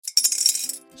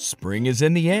Spring is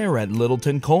in the air at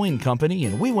Littleton Coin Company,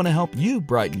 and we want to help you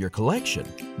brighten your collection.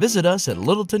 Visit us at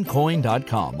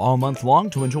littletoncoin.com all month long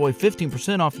to enjoy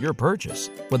 15% off your purchase.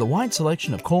 With a wide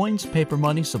selection of coins, paper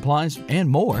money, supplies, and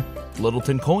more,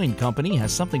 Littleton Coin Company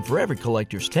has something for every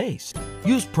collector's taste.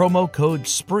 Use promo code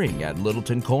SPRING at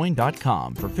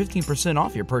littletoncoin.com for 15%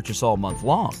 off your purchase all month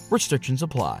long. Restrictions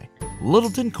apply.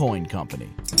 Littleton Coin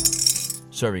Company.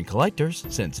 Serving collectors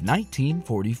since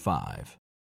 1945.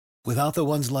 Without the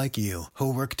ones like you,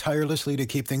 who work tirelessly to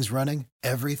keep things running,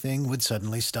 everything would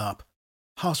suddenly stop.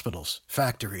 Hospitals,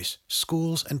 factories,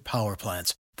 schools, and power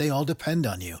plants, they all depend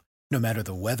on you. No matter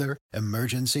the weather,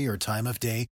 emergency, or time of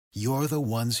day, you're the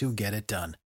ones who get it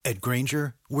done. At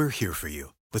Grainger, we're here for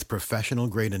you with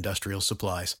professional-grade industrial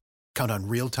supplies. Count on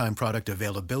real-time product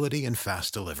availability and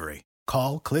fast delivery.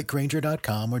 Call,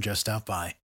 clickgrainger.com, or just stop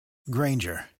by.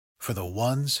 Grainger, for the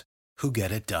ones who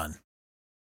get it done.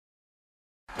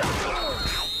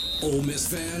 Ole Miss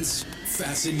fans,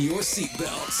 fasten your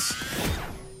seatbelts.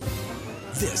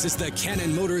 This is the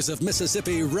Cannon Motors of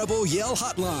Mississippi Rebel Yell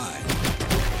Hotline.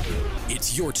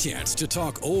 It's your chance to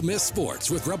talk Ole Miss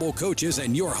sports with Rebel coaches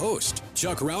and your host,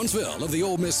 Chuck Rounsville of the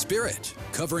Ole Miss Spirit,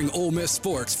 covering Ole Miss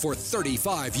sports for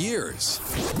 35 years.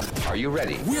 Are you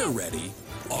ready? We're ready.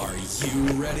 Are you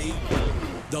ready?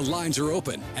 The lines are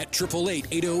open at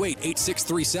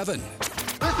 888-808-8637.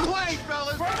 Let's play,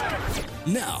 fellas!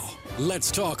 Now,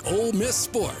 let's talk Ole Miss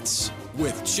sports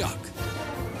with Chuck.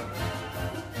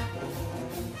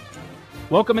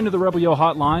 Welcome into the Rebel Yell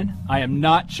Hotline. I am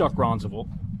not Chuck Rounsville.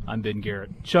 I'm Ben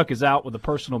Garrett. Chuck is out with a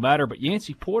personal matter, but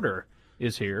Yancey Porter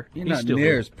is here. You're He's not still near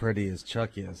here. as pretty as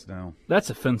Chuck is now.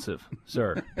 That's offensive,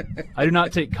 sir. I do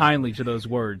not take kindly to those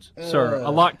words, sir.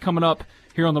 A lot coming up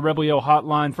here on the Rebel Yell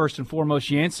Hotline. First and foremost,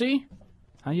 Yancey,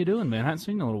 how you doing, man? I haven't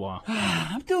seen you in a little while.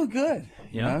 I'm doing good.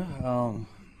 Yeah. You know?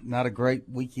 Not a great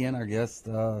weekend, I guess.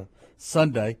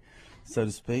 Sunday, so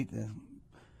to speak.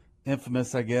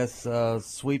 Infamous, I guess,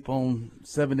 sweep on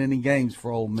 7-inning games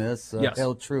for Ole Miss. Yes.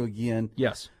 Held true again.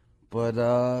 Yes. But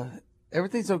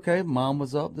everything's okay. Mom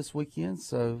was up this weekend,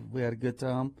 so we had a good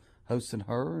time hosting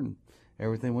her, and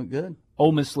everything went good.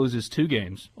 Ole Miss loses 2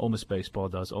 games. Ole Miss baseball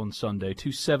does on Sunday. 2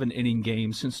 7-inning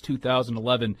games since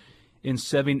 2011 in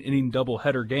 7-inning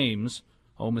doubleheader games.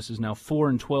 Ole Miss is now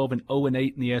 4-12 and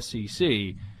 0-8 in the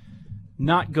SEC.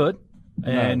 Not good.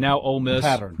 And now Ole Miss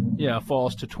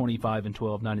falls to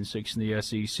 25-12, 9-6 in the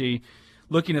SEC.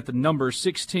 Looking at the numbers,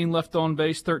 16 left on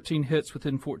base, 13 hits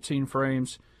within 14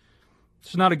 frames.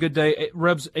 It's not a good day.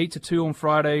 Rebs 8-2 on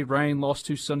Friday. Rain lost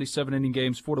 2 Sunday 7-inning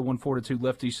games, 4-1, 4-2.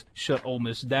 Lefties shut Ole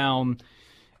Miss down.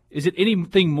 Is it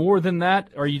anything more than that?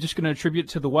 Are you just going to attribute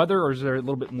it to the weather, or is there a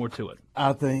little bit more to it?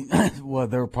 I think, well,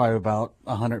 there were probably about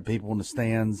 100 people in the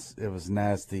stands. It was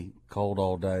nasty, cold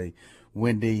all day,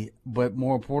 windy. But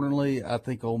more importantly, I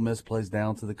think Ole Miss plays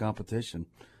down to the competition.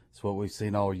 It's what we've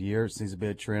seen all year. It seems to be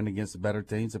a trend against the better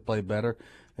teams that play better.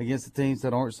 Against the teams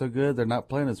that aren't so good, they're not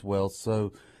playing as well.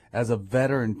 So as a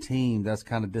veteran team, that's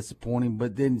kind of disappointing.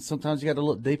 But then sometimes you got to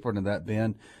look deeper into that,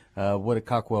 Ben. What did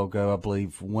Cockwell go? I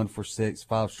believe 1 for 6,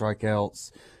 5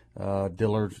 strikeouts.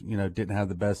 Dillard, didn't have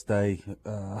the best day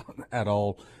at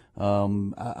all.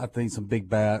 I think some big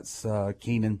bats.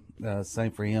 Keenan,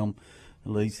 same for him.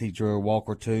 At least he drew a walk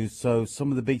or 2. So some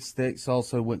of the big sticks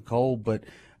also went cold. But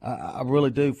I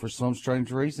really do, for some strange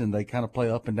reason, they kind of play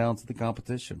up and down to the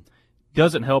competition.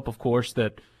 Doesn't help, of course,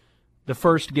 that the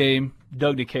first game,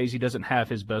 Doug DeCasey doesn't have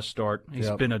his best start. He's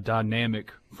been a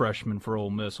dynamic freshman for Ole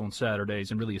Miss on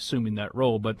Saturdays and really assuming that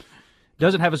role, but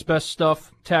doesn't have his best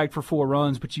stuff, tagged for 4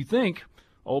 runs. But you think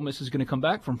Ole Miss is going to come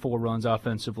back from 4 runs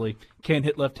offensively. Can't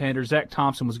hit left-handers. Zach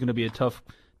Thompson was going to be a tough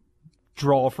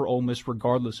draw for Ole Miss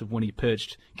regardless of when he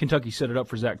pitched. Kentucky set it up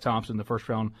for Zach Thompson, the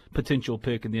first-round potential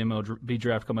pick in the MLB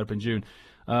draft coming up in June.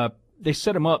 They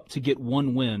set him up to get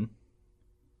 1 win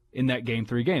in that Game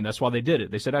 3 game. That's why they did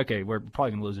it. They said, okay, we're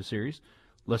probably going to lose the series.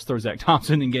 Let's throw Zach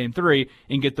Thompson in Game 3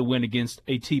 and get the win against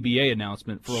a TBA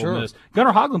announcement for Ole Miss.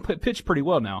 Gunnar Hoglund pitched pretty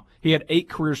well now. He had 8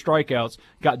 career strikeouts,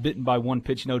 got bitten by 1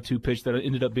 pitch, 2 pitch that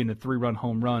ended up being a 3-run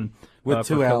home run with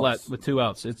 2 outs. Collette, with 2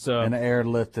 outs. It's and the air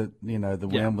lifted, the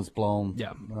wind was blown.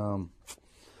 Yeah.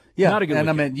 Not a good and weekend.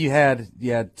 I mean, you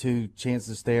had 2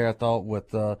 chances there, I thought,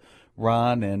 with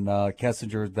Ryan and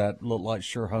Kessinger that looked like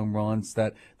sure home runs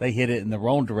that they hit it in the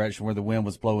wrong direction where the wind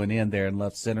was blowing in there in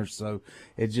left center. So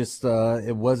it just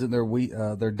it wasn't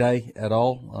their day at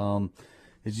all.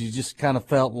 You just kind of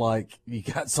felt like you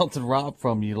got something robbed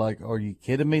from you. Like, are you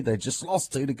kidding me? They just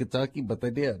lost 2 to Kentucky, but they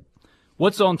did.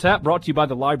 What's on Tap, brought to you by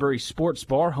the Library Sports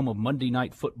Bar, home of Monday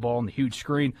Night Football on the huge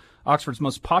screen. Oxford's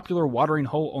most popular watering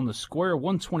hole on the square,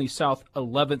 120 South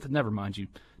 11th. Never mind you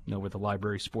know where the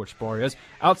Library Sports Bar is.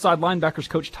 Outside linebackers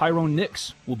coach Tyrone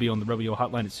will be on the Rebel Yell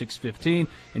Hotline at 6:15,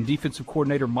 and defensive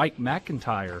coordinator Mike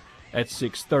MacIntyre at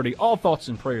 6:30. All thoughts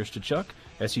and prayers to Chuck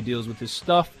as he deals with his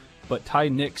stuff. But Ty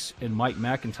Nix and Mike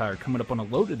MacIntyre coming up on a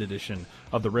loaded edition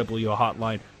of the Rebel Yell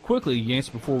Hotline. Quickly, Yance,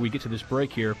 before we get to this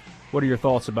break here, what are your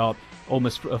thoughts about Ole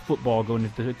Miss football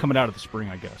coming out of the spring,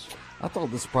 I guess? I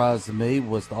thought the surprise to me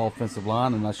was the offensive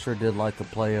line, and I sure did like the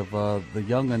play of the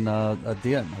young'un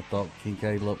Denton. I thought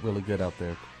Kincaid looked really good out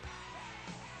there.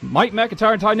 Mike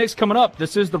MacIntyre and Ty Nix coming up.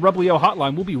 This is the Rebel Yell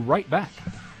Hotline. We'll be right back.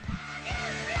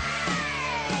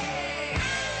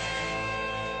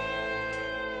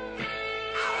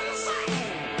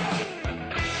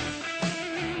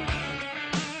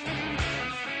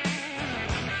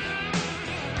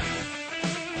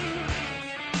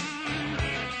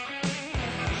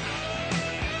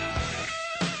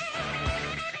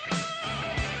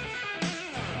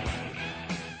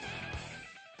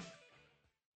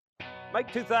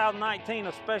 Make 2019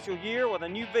 a special year with a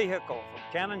new vehicle from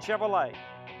Cannon Chevrolet.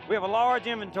 We have a large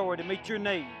inventory to meet your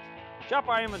needs. Shop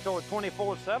our inventory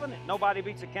 24/7 at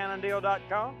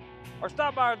nobodybeatsacannondeal.com or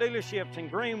stop by our dealerships in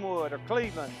Greenwood or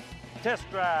Cleveland. Test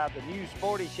drive the new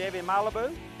sporty Chevy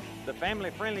Malibu, the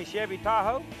family-friendly Chevy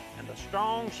Tahoe, and the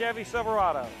strong Chevy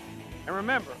Silverado. And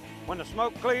remember, when the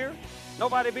smoke clears,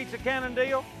 nobody beats a Cannon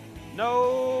deal.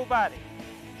 Nobody.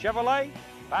 Chevrolet,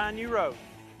 find new road.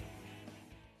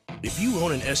 If you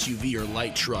own an SUV or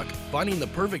light truck, finding the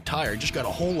perfect tire just got a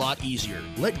whole lot easier.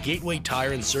 Let Gateway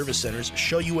Tire and Service Centers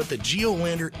show you what the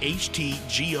Geolander HT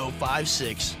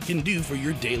Geo56 can do for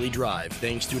your daily drive.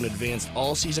 Thanks to an advanced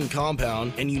all-season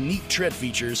compound and unique tread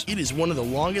features, it is one of the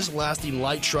longest-lasting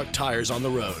light truck tires on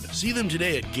the road. See them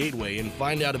today at Gateway and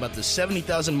find out about the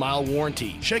 70,000-mile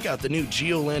warranty. Check out the new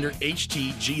Geolander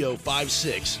HT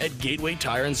Geo56 at Gateway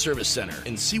Tire and Service Center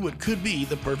and see what could be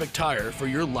the perfect tire for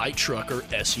your light truck or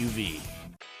SUV.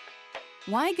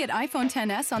 Why get iPhone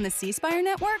XS on the C Spire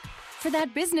network? For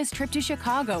that business trip to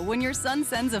Chicago when your son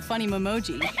sends a funny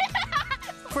memoji.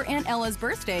 For Aunt Ella's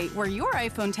birthday, where your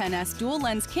iPhone XS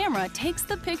dual-lens camera takes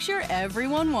the picture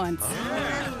everyone wants.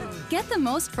 Get the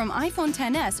most from iPhone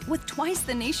XS with twice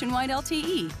the nationwide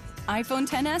LTE. iPhone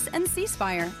XS and C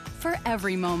Spire for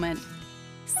every moment.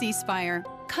 C Spire,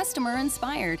 customer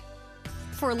inspired.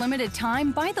 For a limited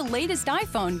time, buy the latest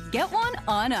iPhone. Get one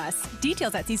on us.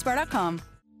 Details at cspire.com.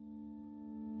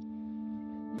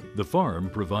 The farm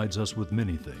provides us with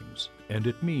many things, and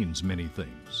it means many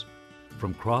things.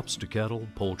 From crops to cattle,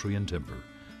 poultry, and timber,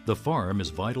 the farm is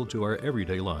vital to our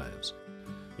everyday lives.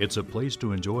 It's a place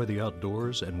to enjoy the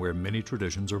outdoors and where many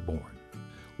traditions are born.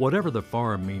 Whatever the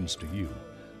farm means to you,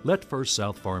 let First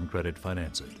South Farm Credit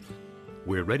finance it.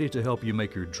 We're ready to help you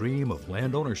make your dream of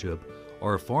land ownership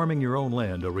or farming your own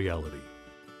land a reality.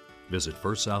 Visit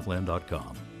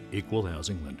firstsouthland.com. Equal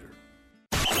housing lender.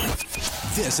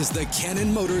 This is the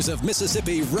Cannon Motors of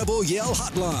Mississippi Rebel Yell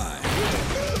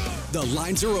Hotline. The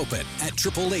lines are open at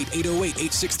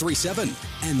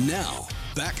 888-808-8637. And now,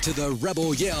 back to the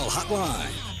Rebel Yell Hotline.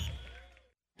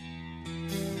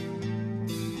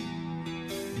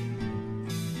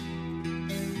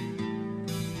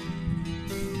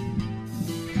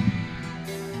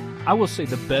 I will say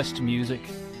the best music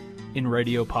in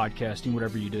radio, podcasting,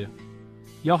 whatever you do.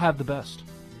 Y'all have the best.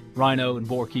 Rhino and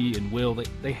Borky and Will,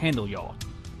 they handle y'all.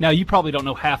 Now, you probably don't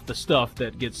know half the stuff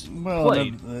that gets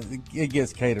played. It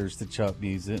gets caters to Chuck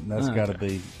music, and that's got to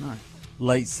be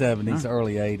late 70s,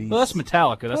 early 80s. Well, that's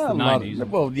Metallica. That's the 90s.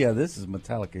 Well, yeah, this is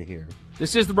Metallica here.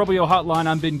 This is the Rebel Yell Hotline.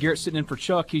 I'm Ben Garrett sitting in for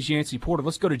Chuck. He's Yancey Porter.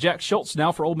 Let's go to Jack Schultz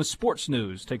now for Ole Miss Sports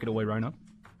News. Take it away, Rhino.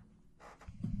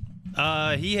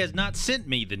 He has not sent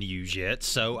me the news yet,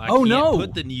 so I can't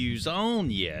put the news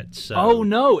on yet. So. Oh,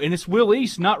 no, and it's Will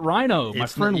East, not Rhino, my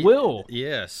friend Will.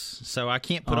 Yes, so I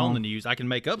can't put on the news. I can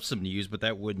make up some news, but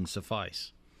that wouldn't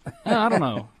suffice. I don't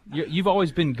know. You've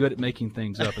always been good at making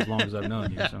things up as long as I've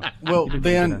known you. So. Well,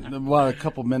 Ben, a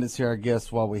couple minutes here, I guess,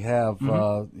 while we have.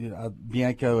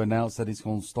 Bianco announced that he's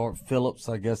going to start Phillips.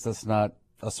 I guess that's not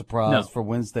a surprise for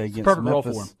Wednesday against perfect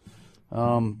Memphis. Role for him.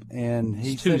 And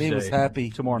he Tuesday, said he was happy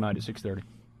tomorrow night at 6:30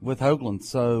 with Hoagland.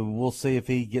 So we'll see if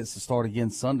he gets to start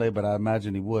again Sunday, but I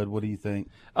imagine he would. What do you think?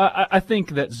 I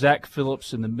think that Zach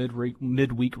Phillips in the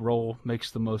midweek role makes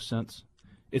the most sense.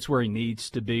 It's where he needs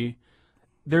to be.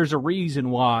 There's a reason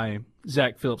why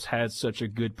Zach Phillips had such a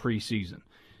good preseason.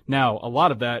 Now, a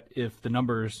lot of that, if the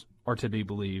numbers are to be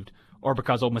believed, are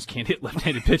because Ole Miss can't hit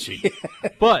left-handed pitching.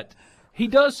 But he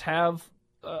does have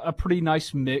a pretty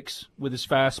nice mix with his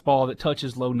fastball that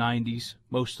touches low 90s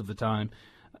most of the time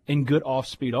and good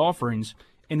off-speed offerings.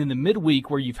 And in the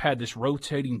midweek where you've had this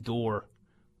rotating door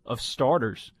of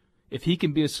starters, if he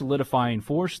can be a solidifying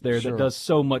force there that does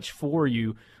so much for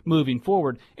you moving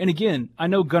forward. And again, I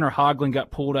know Gunnar Hoglund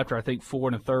got pulled after I think 4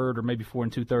 1/3 or maybe 4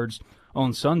 2/3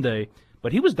 on Sunday,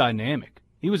 but he was dynamic.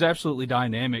 He was absolutely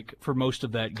dynamic for most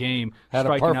of that game. Had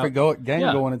a perfect game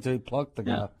going until he plucked the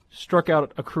guy. Struck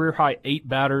out a career-high 8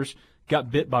 batters, got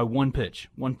bit by one pitch,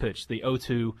 the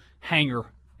 0-2 hanger,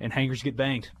 and hangers get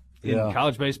banged in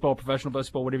college baseball, professional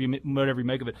baseball, whatever you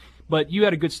make of it. But you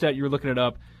had a good stat. You were looking it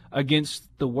up against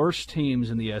the worst teams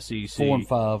in the SEC.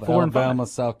 4-5. Alabama,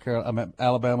 South Carolina,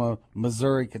 Alabama,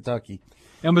 Missouri, Kentucky.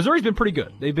 Now Missouri's been pretty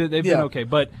good. They've been okay,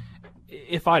 but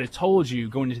if I'd have told you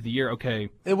going into the year, okay.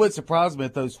 It would surprise me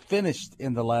if those finished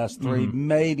in the last 3.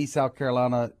 Maybe South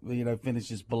Carolina,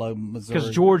 finishes below Missouri.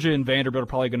 Because Georgia and Vanderbilt are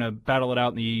probably going to battle it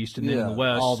out in the East and then in the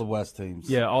West. All the West teams.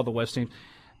 Yeah, all the West teams.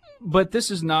 But this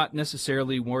is not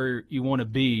necessarily where you want to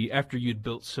be after you'd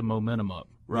built some momentum up,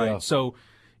 right? Yeah. So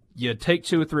you take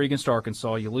 2 or 3 against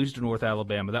Arkansas. You lose to North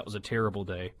Alabama. That was a terrible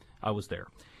day. I was there.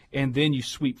 And then you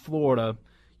sweep Florida.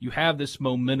 You have this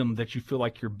momentum that you feel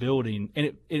like you're building,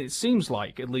 and it seems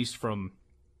like, at least from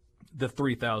the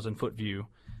 3,000-foot view,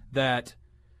 that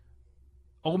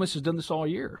Ole Miss has done this all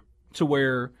year to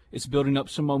where it's building up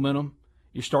some momentum.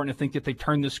 You're starting to think that they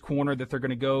turned this corner, that they're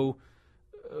going to go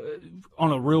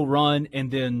on a real run, and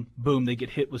then, boom, they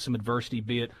get hit with some adversity,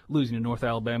 be it losing to North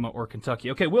Alabama or Kentucky.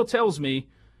 Okay, Will tells me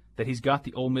that he's got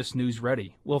the Ole Miss news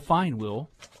ready. Well, fine, Will.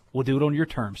 We'll do it on your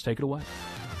terms. Take it away.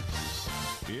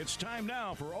 It's time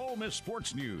now for Ole Miss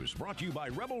Sports News, brought to you by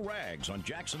Rebel Rags on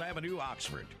Jackson Avenue,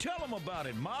 Oxford. Tell them about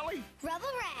it, Molly. Rebel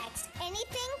Rags,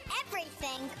 anything,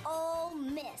 everything Ole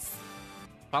Miss.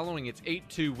 Following its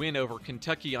 8-2 win over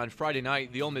Kentucky on Friday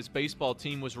night, the Ole Miss baseball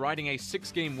team was riding a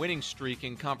 6-game winning streak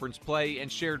in conference play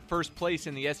and shared first place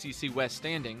in the SEC West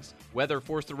standings. Weather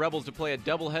forced the Rebels to play a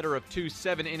doubleheader of 2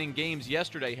 7-inning games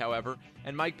yesterday, however,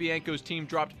 and Mike Bianco's team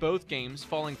dropped both games,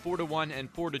 falling 4-1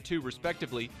 and 4-2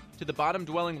 respectively, to the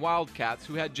bottom-dwelling Wildcats,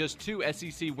 who had just 2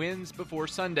 SEC wins before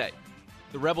Sunday.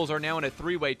 The Rebels are now in a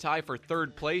 3-way tie for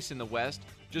third place in the West,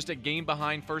 just a game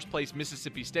behind first-place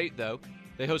Mississippi State, though.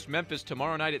 They host Memphis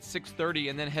tomorrow night at 6:30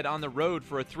 and then head on the road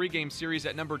for a 3-game series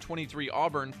at number 23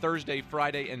 Auburn Thursday,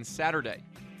 Friday, and Saturday.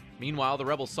 Meanwhile, the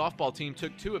Rebels softball team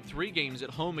took 2 of 3 games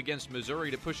at home against Missouri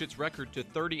to push its record to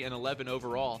 30-11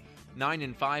 overall,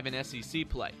 9-5 in SEC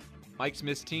play. Mike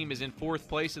Smith's team is in 4th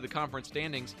place of the conference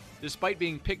standings, despite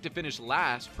being picked to finish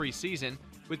last preseason,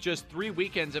 with just 3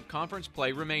 weekends of conference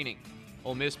play remaining.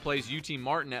 Ole Miss plays UT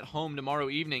Martin at home tomorrow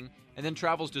evening, and then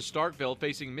travels to Starkville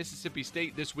facing Mississippi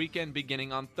State this weekend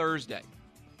beginning on Thursday.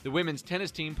 The women's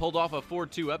tennis team pulled off a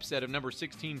 4-2 upset of number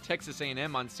 16 Texas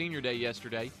A&M on Senior Day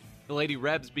yesterday. The Lady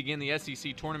Rebs begin the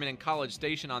SEC tournament in College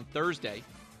Station on Thursday.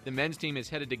 The men's team is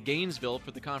headed to Gainesville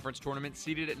for the conference tournament,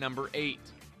 seated at number 8.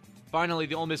 Finally,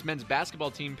 the Ole Miss men's basketball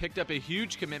team picked up a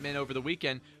huge commitment over the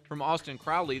weekend from Austin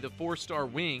Crowley, the 4-star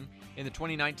wing in the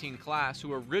 2019 class,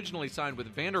 who originally signed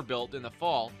with Vanderbilt in the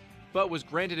fall, but was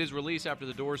granted his release after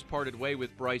the doors parted way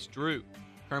with Bryce Drew.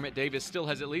 Kermit Davis still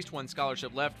has at least 1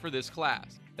 scholarship left for this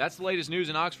class. That's the latest news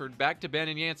in Oxford. Back to Ben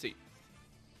and Yancey.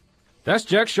 That's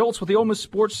Jack Schultz with the Ole Miss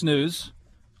Sports News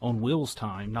on Will's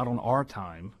time, not on our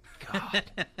time.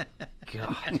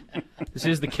 God. This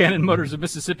is the Cannon Motors of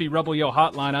Mississippi Rebel Yell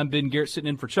Hotline. I'm Ben Garrett sitting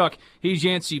in for Chuck. He's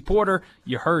Yancey Porter.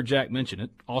 You heard Jack mention it.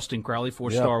 Austin Crowley,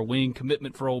 4-star wing,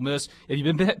 commitment for Ole Miss. If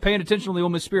you've been paying attention to the Ole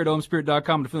Miss Spirit,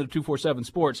 OleMissSpirit.com, Definitive 247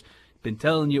 Sports, been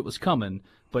telling you it was coming,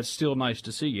 but still nice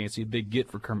to see, Yancey. A big get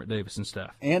for Kermit Davis and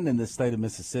staff. And in the state of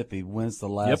Mississippi, wins the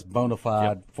last bona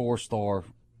fide 4-star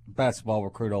basketball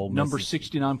recruit, Ole Miss. Number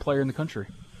 69 player in the country.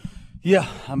 Yeah,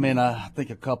 I mean, I think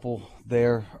a couple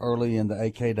there early in the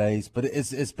AK days, but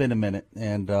it's been a minute,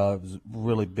 and it was a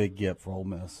really big get for Ole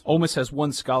Miss. Ole Miss has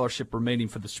 1 scholarship remaining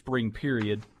for the spring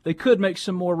period. They could make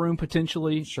some more room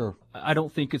potentially. Sure. I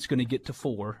don't think it's going to get to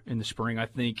 4 in the spring. I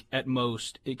think at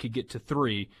most it could get to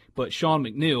 3. But Sean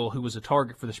McNeil, who was a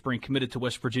target for the spring, committed to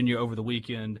West Virginia over the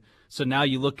weekend. So now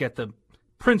you look at the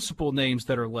principal names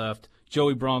that are left.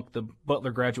 Joey Brunk, the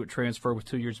Butler graduate transfer with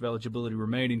 2 years of eligibility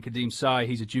remaining. Kadeem Sy,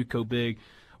 he's a JUCO big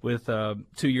with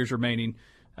 2 years remaining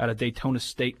out of Daytona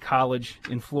State College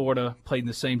in Florida. Played in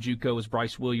the same JUCO as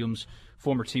Bryce Williams,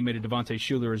 former teammate of Devontae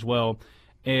Shuler as well.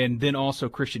 And then also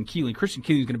Christian Keeling. Christian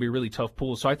Keeling is going to be a really tough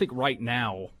pool. So I think right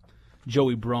now,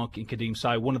 Joey Brunk and Kadeem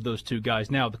Sy, one of those 2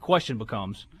 guys. Now the question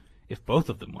becomes if both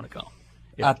of them want to come.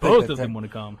 If both of them want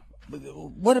to come.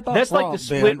 What about that's Bronk, like the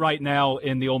split right now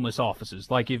in the Ole Miss offices.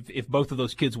 Like if both of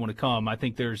those kids want to come, I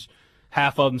think there's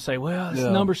half of them say, well, this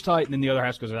number's tight, and then the other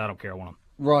half goes, I don't care, I want them.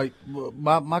 Right.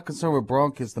 My concern with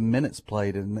Bronk is the minutes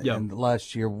played in the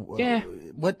last year. Yeah.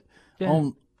 What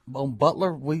on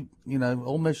Butler,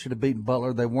 Ole Miss should have beaten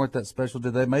Butler. They weren't that special.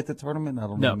 Did they make the tournament? I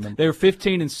don't know. No, they were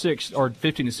 15-6 or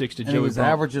 15-6 to Joey. He was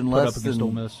averaging less than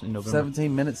Ole Miss in November.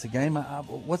 17 minutes a game.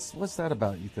 What's that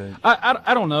about? You think?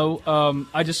 I don't know.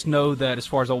 I just know that as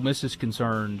far as Ole Miss is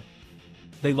concerned,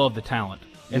 they love the talent,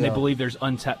 and they believe there's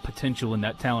untapped potential in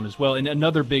that talent as well. And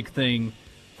another big thing,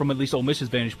 from at least Ole Miss's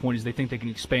vantage point, is they think they can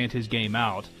expand his game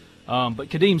out. But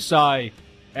Kadeem Sy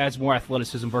adds more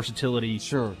athleticism, versatility,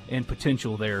 and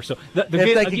potential there. So if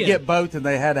they could get both and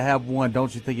they had to have one,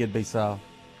 don't you think it'd be Sy?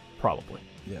 Probably.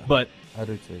 Yeah. But I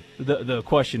do too. The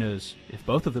question is, if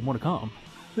both of them want to come,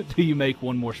 do you make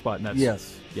one more spot? And that's,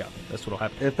 yes. Yeah, that's what'll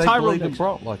happen. If they believe in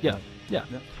Brock like that. Yeah.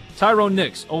 Tyrone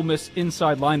Nix, Ole Miss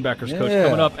inside linebackers coach,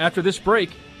 coming up after this break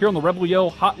here on the Rebel Yell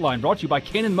Hotline, brought to you by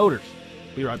Cannon Motors.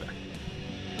 Be right back.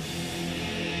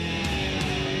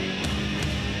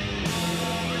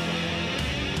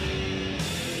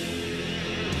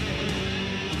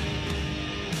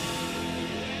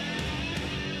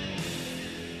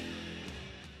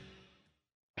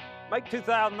 Make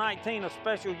 2019 a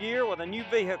special year with a new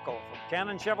vehicle from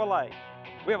Cannon Chevrolet.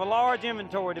 We have a large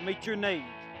inventory to meet your needs.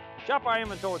 Shop our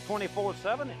inventory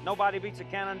 24/7 at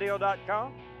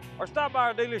nobodybeatsacannondeal.com or stop by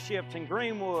our dealerships in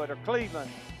Greenwood or Cleveland.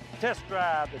 Test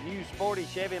drive the new sporty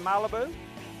Chevy Malibu,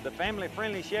 the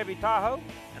family-friendly Chevy Tahoe,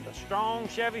 and the strong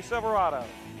Chevy Silverado.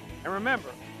 And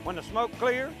remember, when the smoke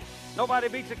clears, nobody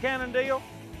beats a Cannon deal.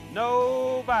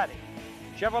 Nobody.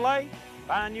 Chevrolet,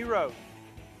 find new road.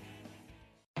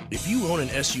 If you own an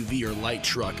SUV or light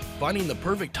truck, finding the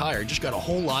perfect tire just got a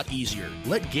whole lot easier.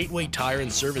 Let Gateway Tire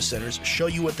and Service Centers show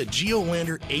you what the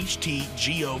Geolander HT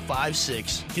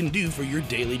Go56 can do for your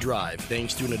daily drive.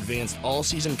 Thanks to an advanced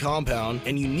all-season compound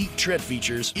and unique tread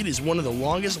features, it is one of the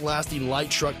longest-lasting light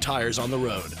truck tires on the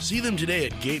road. See them today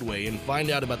at Gateway and find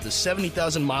out about the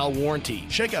 70,000-mile warranty.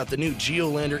 Check out the new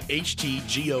Geolander HT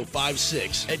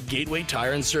Go56 at Gateway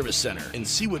Tire and Service Center and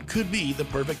see what could be the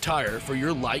perfect tire for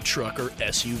your light truck or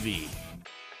SUV.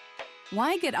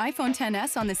 Why get iPhone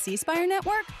XS on the C Spire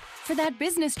network? For that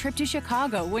business trip to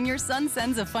Chicago when your son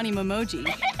sends a funny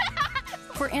memoji.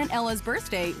 For Aunt Ella's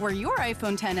birthday, where your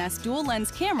iPhone XS dual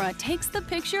lens camera takes the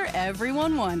picture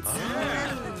everyone wants.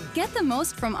 Get the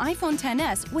most from iPhone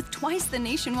XS with twice the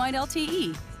nationwide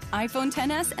LTE. iPhone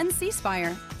XS and C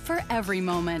Spire for every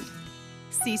moment.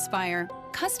 C Spire,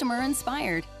 customer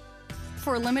inspired.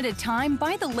 For a limited time,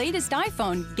 buy the latest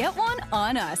iPhone. Get one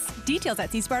on us. Details at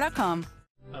cspire.com.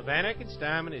 A Van Aken's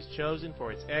diamond is chosen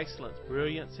for its excellence,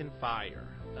 brilliance, and fire.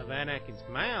 A Van Aken's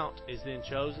mount is then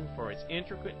chosen for its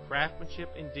intricate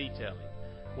craftsmanship and detailing.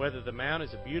 Whether the mount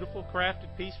is a beautiful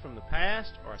crafted piece from the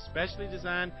past or a specially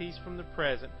designed piece from the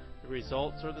present, the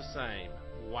results are the same.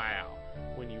 Wow!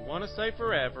 When you want to say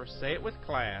forever, say it with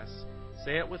class,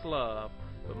 say it with love,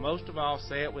 but most of all,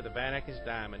 say it with a Van Aken's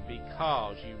diamond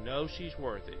because you know she's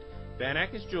worth it. Van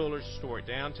Aken's Jewelers, store at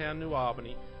downtown New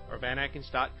Albany, or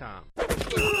vanakens.com.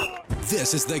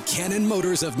 This is the Cannon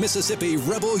Motors of Mississippi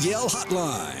Rebel Yell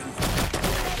Hotline.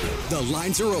 The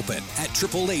lines are open at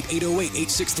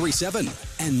 888-808-8637.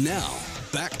 And now,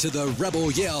 back to the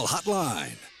Rebel Yell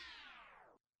Hotline.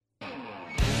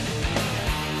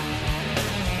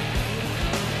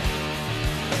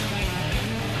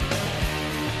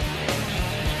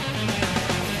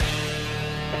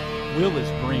 Will is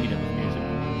bringing it with music.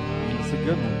 It's a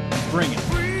good one. He's bringing it.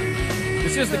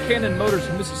 This is the Cannon Motors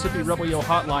Mississippi Rebel Yell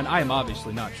Hotline. I am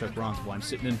obviously not Chuck Ronsville. I'm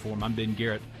sitting in for him. I'm Ben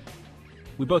Garrett.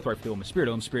 We both write for the Ole Miss Spirit,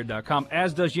 OleMissSpirit.com,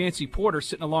 as does Yancey Porter,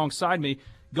 sitting alongside me,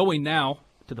 going now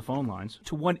to the phone lines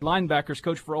to one linebackers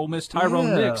coach for Ole Miss,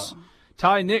 Tyrone Nix.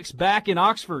 Ty Nix back in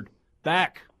Oxford.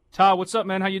 Back. Ty, what's up,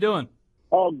 man? How you doing?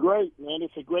 Oh, great, man.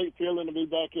 It's a great feeling to be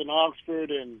back in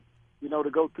Oxford and, you know, to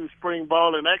go through spring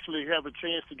ball and actually have a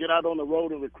chance to get out on the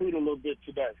road and recruit a little bit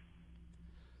today.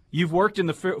 You've worked in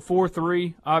the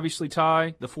 4-3, obviously,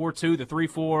 Ty, the 4-2, the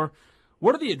 3-4.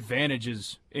 What are the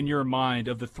advantages in your mind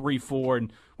of the 3-4,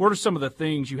 and what are some of the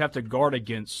things you have to guard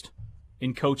against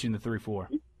in coaching the 3-4?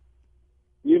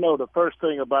 You know, the first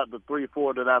thing about the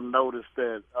 3-4 that I've noticed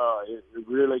that it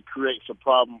really creates a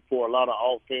problem for a lot of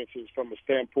offenses from a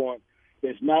standpoint.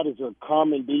 It's not as a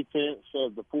common defense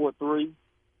as the 4-3,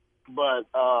 but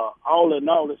all in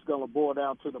all, it's going to boil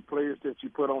down to the players that you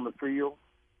put on the field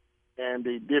and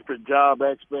the different job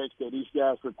aspects that each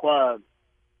guy's required.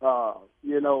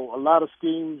 You know, a lot of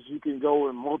schemes you can go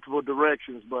in multiple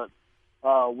directions, but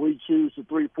we choose the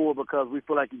 3-4 because we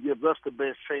feel like it gives us the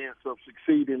best chance of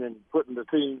succeeding and getting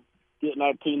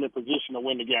our team in position to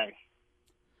win the game.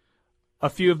 A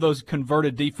few of those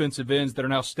converted defensive ends that are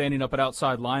now standing up at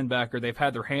outside linebacker, they've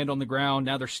had their hand on the ground,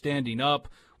 now they're standing up.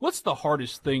 What's the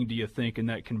hardest thing, do you think, in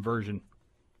that conversion?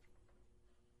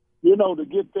 To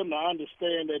get them to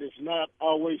understand that it's not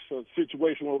always a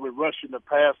situation where we're rushing the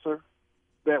passer,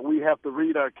 that we have to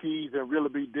read our keys and really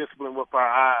be disciplined with our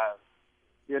eyes.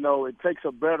 It takes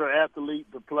a better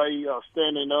athlete to play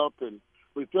standing up, and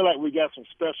we feel like we got some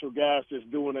special guys that's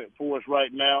doing it for us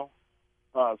right now.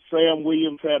 Sam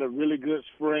Williams had a really good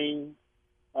spring.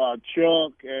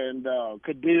 Chuck and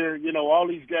Kadir, all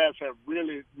these guys have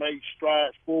really made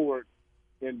strides forward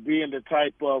in being the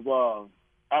type of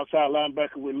outside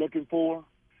linebacker we're looking for.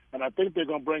 And I think they're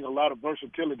going to bring a lot of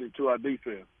versatility to our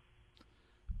defense.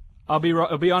 I'll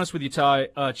be honest with you,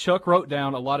 Ty. Chuck wrote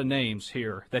down a lot of names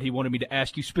here that he wanted me to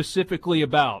ask you specifically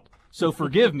about. So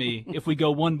forgive me if we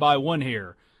go one by one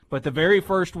here. But the very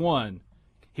first one,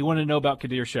 he wanted to know about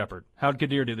Kadir Shepard. How did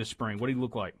Kadir do this spring? What did he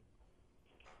look like?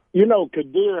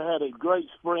 Kadir had a great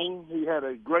spring. He had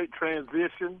a great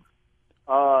transition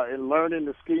in learning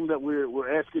the scheme that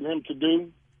we're asking him to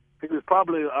do. He was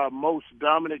probably our most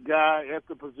dominant guy at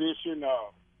the position,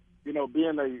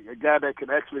 being a guy that could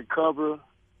actually cover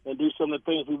and do some of the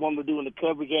things we want to do in the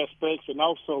coverage aspects and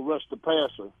also rush the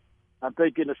passer. I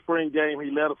think in the spring game he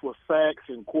led us with sacks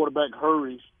and quarterback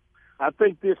hurries. I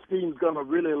think this scheme is going to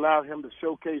really allow him to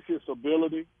showcase his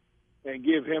ability and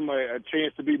give him a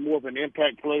chance to be more of an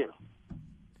impact player.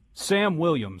 Sam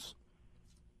Williams.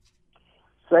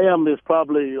 Sam is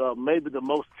probably maybe the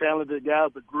most talented guy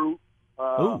of the group.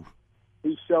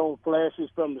 He's shown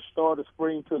flashes from the start of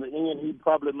spring to the end. He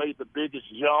probably made the biggest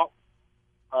jump.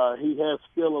 He has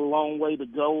still a long way to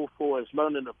go for his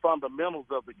learning the fundamentals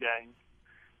of the game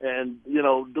and,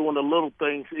 doing the little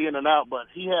things in and out. But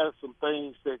he has some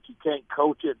things that you can't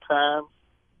coach at times,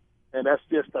 and that's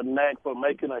just a knack for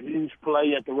making a huge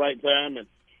play at the right time. And,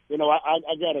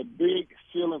 I got a big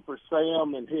ceiling for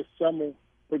Sam, and his summer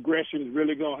progression is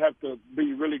really going to have to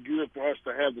be really good for us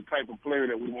to have the type of player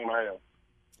that we want to have.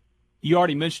 You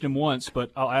already mentioned him once,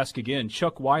 but I'll ask again.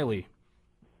 Chuck Wiley.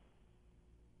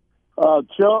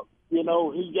 Chuck, he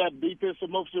got defensive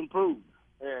most improved.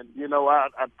 And,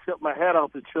 I tip my hat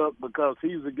off to Chuck because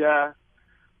he's a guy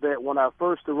that when I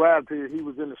first arrived here, he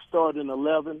was in the starting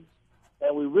 11.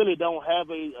 And we really don't have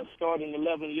a starting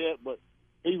 11 yet, but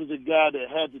he was a guy that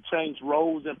had to change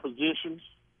roles and positions.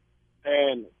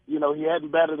 And, he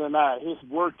hadn't batted an eye. His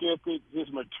work ethic, his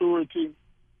maturity,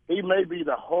 he may be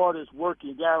the hardest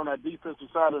working guy on our defensive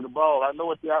side of the ball. I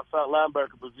know at the outside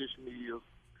linebacker position he is.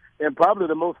 And probably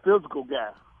the most physical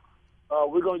guy.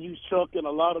 We're going to use Chuck in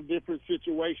a lot of different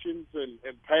situations and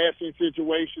passing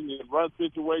situations and run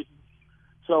situations.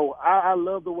 So I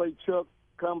love the way Chuck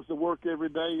comes to work every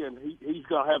day, and he's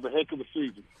going to have a heck of a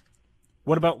season.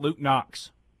 What about Luke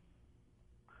Knox?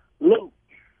 Luke.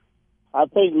 I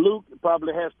think Luke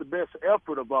probably has the best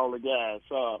effort of all the guys.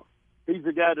 He's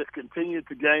a guy that's continued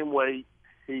to gain weight.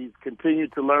 He's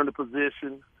continued to learn the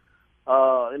position.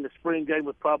 In the spring game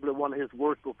was probably one of his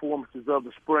worst performances of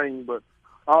the spring, but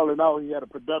all in all, he had a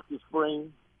productive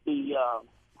spring. He's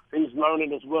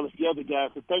learning as well as the other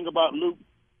guys. The thing about Luke,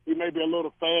 he may be a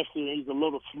little faster and he's a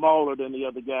little smaller than the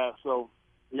other guys. So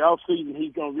the offseason,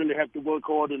 he's going to really have to work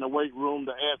hard in the weight room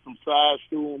to add some size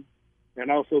to him and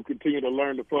also continue to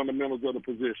learn the fundamentals of the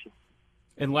position.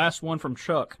 And last one from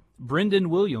Chuck, Brendan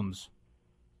Williams.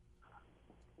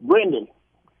 Brendan.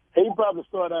 He probably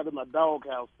started out in my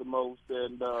doghouse the most,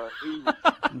 and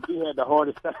he had the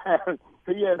hardest time.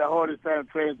 He had the hardest time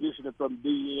transitioning from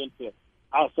DN to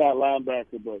outside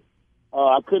linebacker. But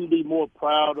I couldn't be more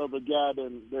proud of a guy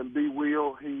than B.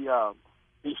 Will. He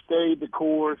stayed the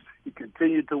course. He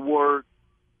continued to work.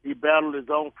 He battled his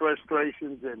own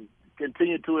frustrations and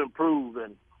continued to improve.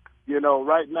 And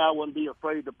right now I wouldn't be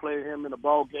afraid to play him in a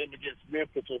ball game against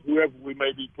Memphis or whoever we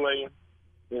may be playing.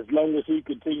 As long as he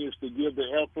continues to give the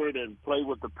effort and play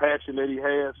with the passion that he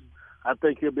has, I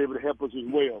think he'll be able to help us as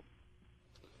well.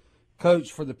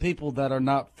 Coach, for the people that are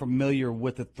not familiar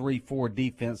with the 3-4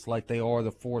 defense like they are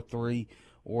the 4-3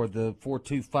 or the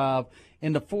 4-2-5,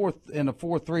 in the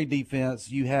 4-3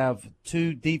 defense, you have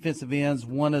two defensive ends.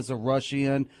 One is a rush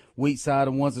end, weak side,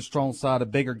 and one's a strong side, a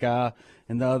bigger guy,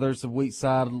 and the other's a weak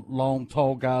side, long,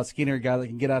 tall guy, skinnier guy that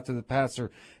can get after the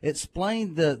passer.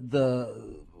 Explain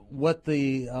what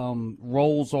the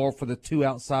roles are for the two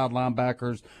outside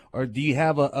linebackers, or do you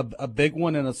have a big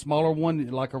one and a smaller one,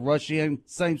 like a rush in,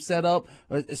 same setup?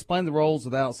 Explain the roles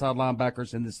of the outside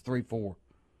linebackers in this 3-4.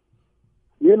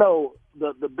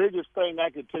 The biggest thing I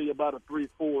can tell you about a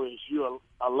 3-4 is you're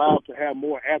allowed to have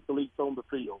more athletes on the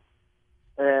field.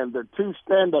 And the two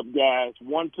stand-up guys,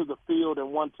 one to the field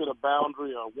and one to the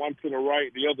boundary, or one to the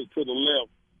right, the other to the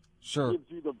left, sure, gives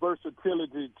you the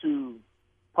versatility to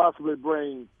possibly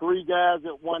bring 3 guys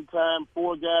at one time,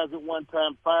 4 guys at one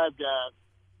time, 5 guys.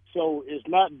 So it's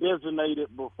not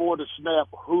designated before the snap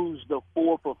who's the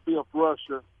fourth or fifth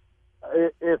rusher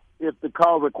if the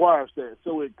call requires that.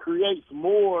 So it creates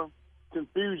more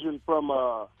confusion from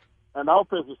an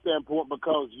offensive standpoint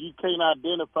because you can't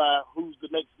identify who's the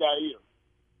next guy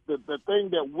is. The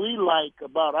thing that we like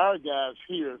about our guys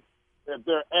here, that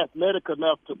they're athletic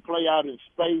enough to play out in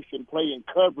space and play in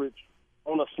coverage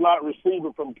on a slot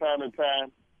receiver from time to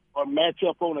time, or match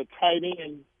up on a tight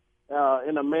end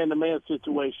in a man-to-man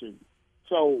situation.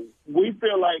 So we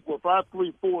feel like with our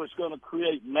 3-4, it's going to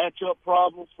create matchup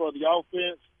problems for the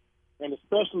offense, and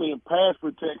especially in pass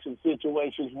protection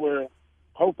situations where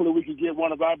hopefully we can get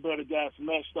one of our better guys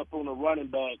matched up on a running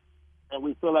back, and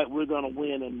we feel like we're going to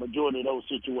win in the majority of those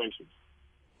situations.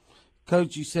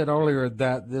 Coach, you said earlier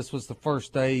that this was the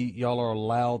first day y'all are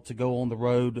allowed to go on the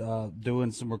road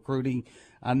doing some recruiting.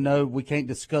 I know we can't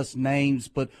discuss names,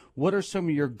 but what are some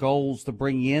of your goals to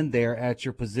bring in there at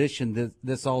your position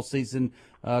this all season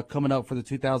coming up for the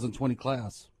 2020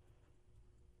 class?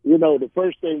 You know, the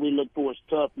first thing we look for is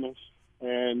toughness,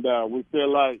 and we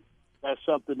feel like that's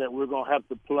something that we're going to have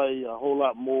to play a whole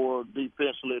lot more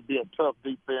defensively, be a tough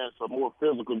defense, a more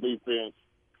physical defense.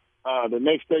 The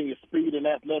next thing is speed and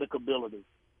athletic ability.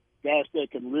 Guys that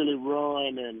can really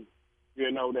run and,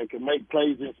 you know, that can make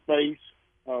plays in space.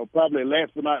 Probably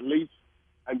last but not least,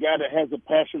 a guy that has a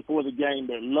passion for the game,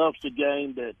 that loves the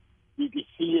game, that you can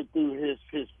see it through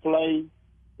his play.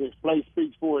 His play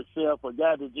speaks for itself. A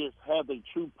guy that just has a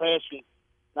true passion,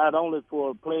 not only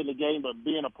for playing the game, but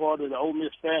being a part of the Ole Miss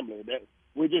family. That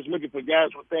we're just looking for guys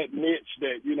with that niche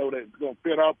that, you know, that's going to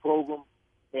fit our program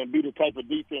and be the type of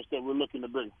defense that we're looking to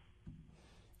be.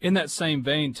 In that same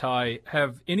vein, Ty,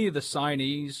 have any of the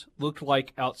signees looked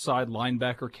like outside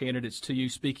linebacker candidates to you,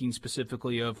 speaking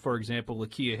specifically of, for example,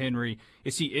 Lakia Henry?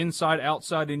 Is he inside,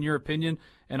 outside, in your opinion?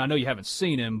 And I know you haven't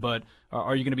seen him, but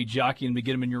are you going to be jockeying to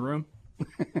get him in your room?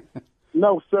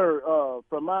 No, sir.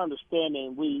 From my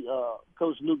understanding,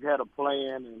 Coach Luke had a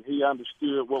plan, and he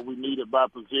understood what we needed by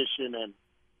position. And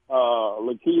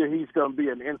Lakia, he's going to be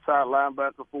an inside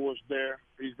linebacker for us there.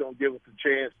 He's going to give us a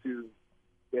chance to,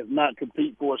 if not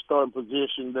compete for a starting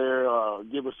position there,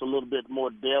 give us a little bit more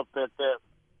depth at that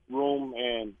room.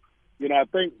 And, you know, I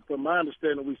think from my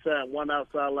understanding, we signed one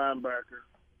outside linebacker.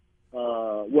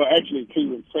 Well, actually,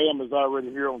 two. Sam is already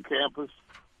here on campus.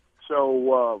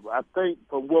 So I think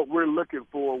from what we're looking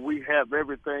for, we have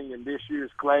everything in this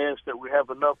year's class that we have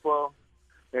enough of.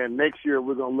 And next year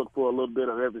we're going to look for a little bit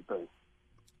of everything.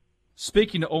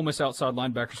 Speaking to Ole Miss outside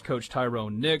linebackers coach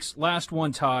Tyrone Nix, last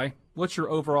one, Ty. What's your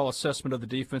overall assessment of the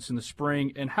defense in the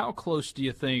spring, and how close do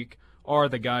you think are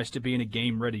the guys to being a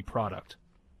game-ready product?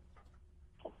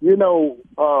 You know,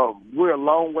 we're a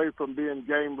long way from being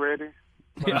game-ready,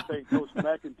 but I think Coach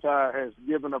MacIntyre has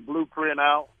given a blueprint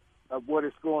out of what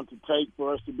it's going to take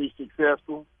for us to be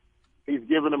successful. He's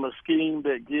given them a scheme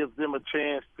that gives them a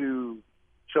chance to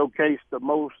showcase the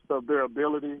most of their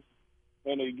abilities,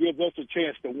 and it gives us a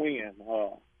chance to win.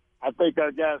 I think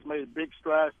our guys made big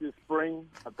strides this spring.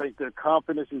 I think their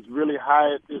confidence is really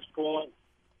high at this point,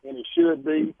 and it should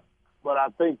be. But I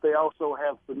think they also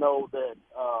have to know that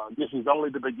this is only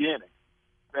the beginning,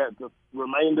 that the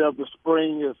remainder of the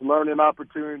spring is learning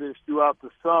opportunities throughout the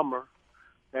summer.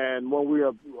 And when we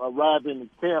arrive in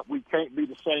camp, we can't be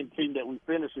the same team that we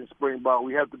finished in spring ball.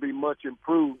 We have to be much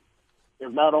improved,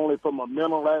 if not only from a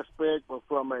mental aspect, but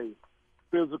from a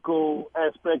physical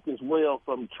aspect as well,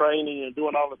 from training and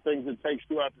doing all the things it takes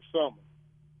throughout the summer.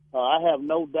 I have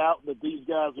no doubt that these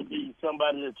guys will be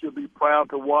somebody that you'll be proud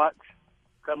to watch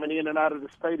coming in and out of the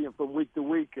stadium from week to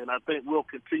week, and I think we'll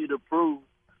continue to prove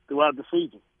throughout the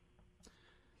season.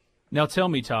 Now tell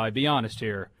me, Ty, be honest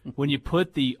here. When you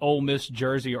put the Ole Miss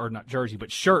jersey, or not jersey,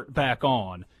 but shirt back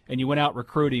on, and you went out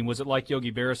recruiting, was it like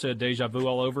Yogi Berra said, deja vu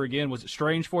all over again? Was it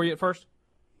strange for you at first?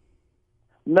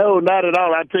 No, not at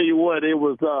all. I tell you what, it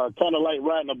was kind of like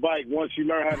riding a bike. Once you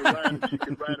learn how to ride it, you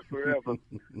can ride it forever.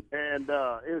 And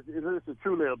it's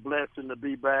truly a blessing to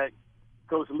be back.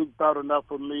 Coach Luke thought enough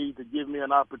of me to give me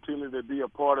an opportunity to be a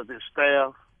part of his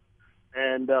staff.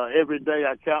 And every day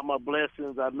I count my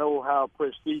blessings. I know how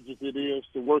prestigious it is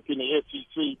to work in the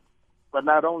SEC, but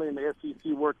not only in the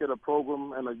SEC, work at a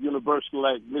program and a university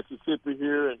like Mississippi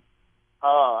here. And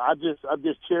I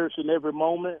just cherishing every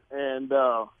moment and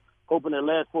hoping it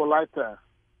lasts for a lifetime.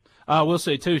 I will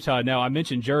say, too, Todd, now I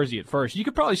mentioned jersey at first. You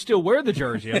could probably still wear the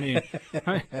jersey. I mean,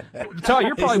 Todd,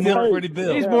 you're probably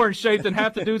he's more in shape than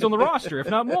half the dudes on the roster, if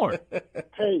not more.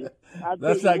 Hey,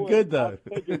 that's not good, though.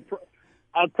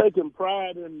 I've taken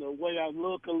pride in the way I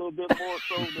look a little bit more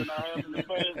so than I have in the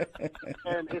past.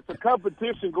 And it's a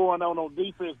competition going on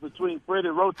defense between Freddie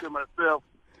Roach and myself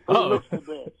who looks the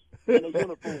best. in a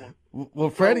uniform. Well,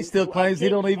 Freddie still claims he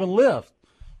don't even lift.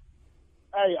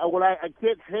 Hey, I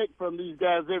catch heck from these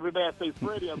guys every day. I say,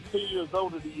 Freddie, I'm 10 years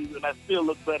older than you, and I still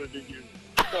look better than you.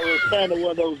 So it's kind of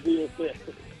one of those deals that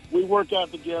we work out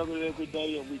together every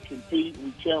day, and we compete,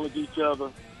 we challenge each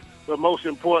other. But most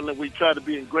importantly, we try to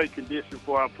be in great condition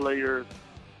for our players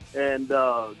and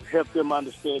help them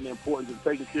understand the importance of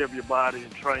taking care of your body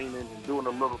and training and doing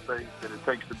the little things that it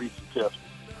takes to be successful.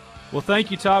 Well,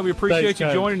 thank you, Ty. We appreciate you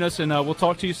joining us, and we'll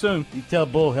talk to you soon. You tell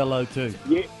Bull hello, too.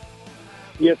 Yeah.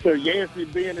 Yes, sir. Yancey,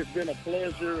 Ben, it's been a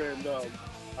pleasure, and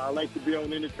I'd like to be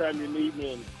on anytime you need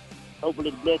me, and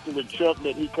hopefully the blessing with Chuck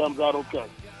that he comes out okay.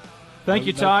 Thank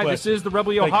you, Ty. This is the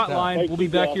Rebel Yell Hotline. We'll be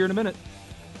back here in a minute.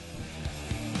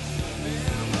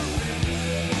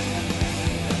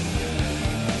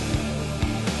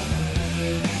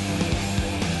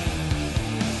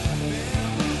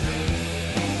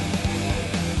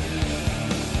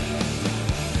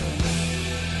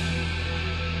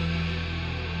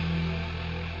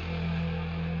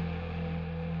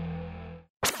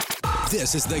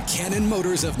 This is the Cannon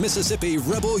Motors of Mississippi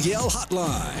Rebel Yell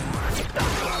Hotline.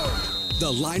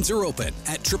 The lines are open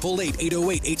at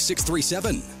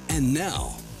 888-808-8637. And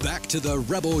now, back to the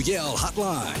Rebel Yell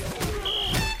Hotline.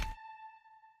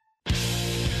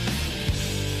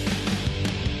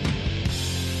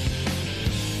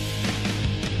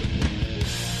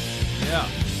 Yeah.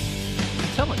 I'm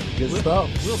telling you. Good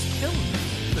stuff. Will's killing me.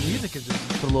 The music is just...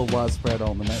 Put a little widespread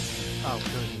on the next. Oh,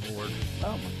 good Lord.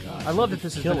 Oh, my God. I love that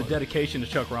this has been a dedication to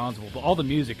Chuck Ronsville, but all the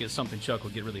music is something Chuck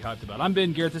would get really hyped about. I'm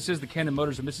Ben Garrett. This is the Cannon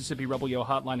Motors of Mississippi Rebel Yell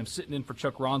Hotline. I'm sitting in for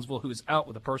Chuck Ronsville, who is out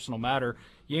with a personal matter.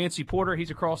 Yancey Porter,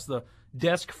 he's across the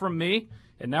desk from me,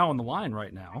 and now on the line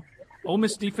right now. Ole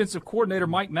Miss defensive coordinator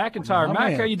Mike MacIntyre.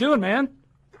 Mac, how you doing, man?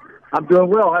 I'm doing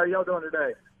well. How are y'all doing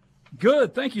today?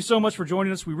 Good. Thank you so much for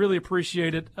joining us. We really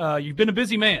appreciate it. You've been a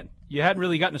busy man. You hadn't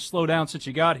really gotten to slow down since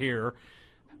you got here.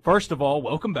 First of all,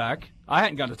 welcome back. I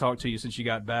hadn't gotten to talk to you since you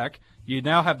got back. You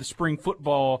now have the spring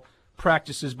football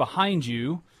practices behind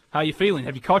you. How you feeling?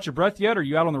 Have you caught your breath yet, or are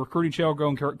you out on the recruiting trail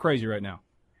going crazy right now?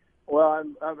 Well,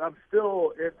 I'm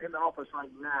still in the office right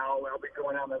now. I'll be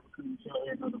going out on the recruiting trail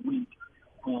end of the week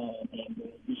and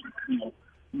just,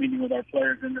 meeting with our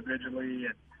players individually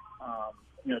and,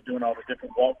 doing all the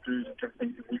different walkthroughs and different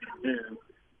things that we can do,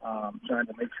 trying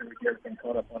to make sure we get everything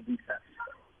caught up on defense.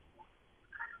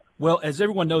 Well, as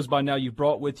everyone knows by now, you've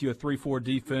brought with you a 3-4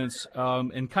 defense,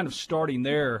 and kind of starting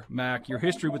there, Mac, your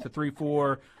history with the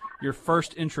 3-4, your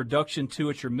first introduction to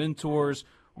it, your mentors.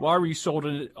 Why were you sold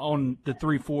on the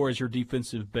 3-4 as your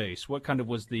defensive base? What kind of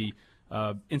was the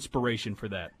inspiration for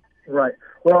that? Right.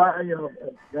 Well, I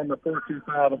run the 4-2-5,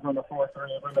 I run the 4-3,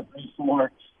 I run the 3-4.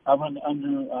 I run the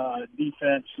under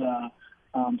defense, so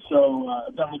I've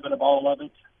done a little bit of all of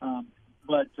it.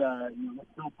 But with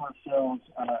Bill Parcells,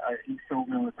 he sold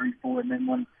me on the 3-4, and then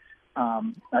when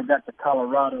I got to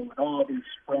Colorado with all these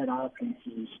spread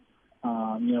offenses,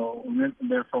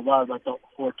 there for a while, I thought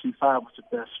 4-2-5 was the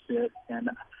best fit.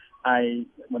 And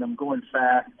when I'm going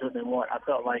fast, I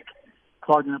felt like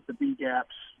clogging up the B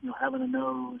gaps, having a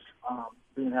nose,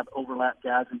 being have overlap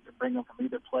guys and to bring them from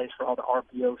either place for all the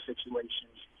RPO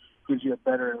situations gives you a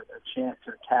better chance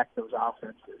to attack those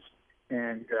offenses.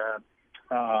 And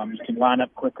you can line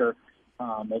up quicker.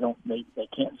 They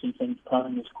can't see things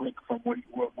coming as quick from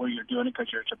where you're doing it because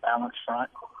it's a balanced front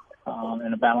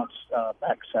and a balanced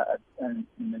backside and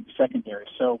then secondary.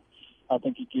 So I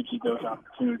think it gives you those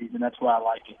opportunities, and that's why I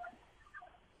like it.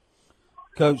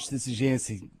 Coach, this is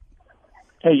Yancey.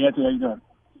 Hey, Yancey, how you doing?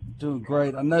 Doing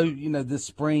great. I know, this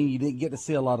spring you didn't get to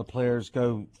see a lot of players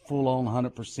go full-on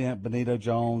 100%. Benito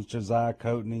Jones, Josiah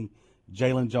Coatney,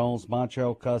 Jalen Jones,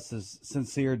 Montrell Custis,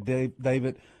 Sincere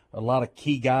David, a lot of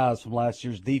key guys from last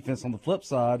year's defense. On the flip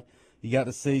side, you got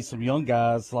to see some young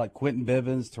guys like Quentin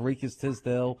Bivens, Tarikas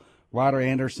Tisdale, Ryder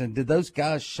Anderson. Did those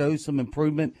guys show some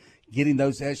improvement getting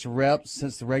those extra reps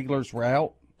since the regulars were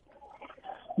out?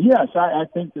 Yes, I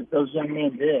think that those young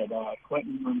men did.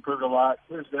 Quentin improved a lot.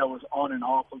 Tisdale was on and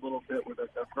off a little bit with a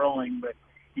throwing, but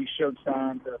he showed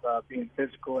signs of being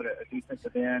physical at a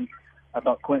defensive end. I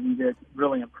thought Quentin did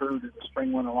really improve as the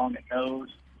spring went along at nose.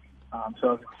 So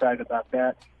I was excited about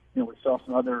that. We saw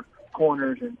some other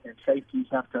corners and safeties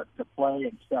have to play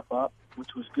and step up,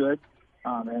 which was good.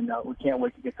 And we can't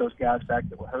wait to get those guys back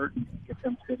that were hurt and get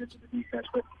them fit into the defense.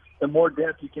 But the more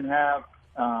depth you can have,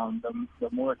 the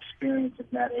more experience in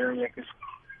that area, because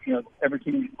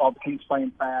all the teams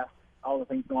playing fast, all the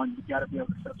things going, you got to be able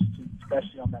to substitute,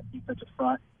 especially on that defensive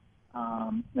front.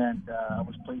 And I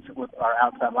was pleased with our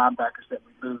outside linebackers that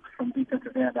we moved from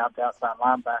defensive end out to outside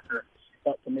linebacker.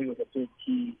 That to me was a big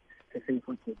key to see if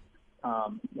we could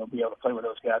be able to play with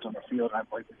those guys on the field, and I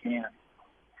believe we can.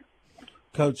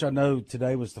 Coach, I know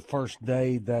today was the first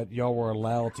day that y'all were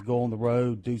allowed to go on the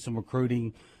road, do some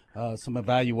recruiting, some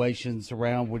evaluations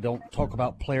around. We don't talk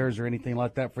about players or anything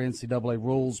like that for NCAA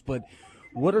rules, but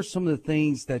what are some of the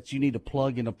things that you need to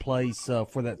plug into place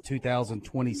for that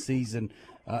 2020 season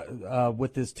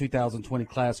with this 2020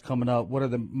 class coming up? What are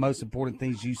the most important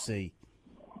things you see?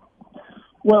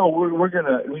 Well, we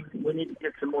need to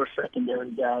get some more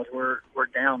secondary guys. We're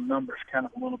down numbers kind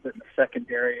of a little bit in the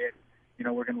secondary, and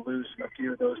we're going to lose a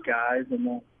few of those guys. And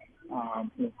then,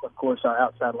 of course, our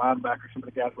outside linebackers, some of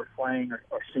the guys we're playing are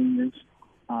seniors,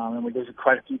 and we lose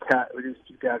quite a few guys. We lose a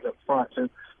few guys up front, so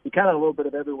we kind of a little bit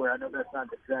of everywhere. I know that's not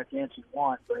the exact answer you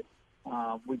want, but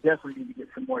we definitely need to get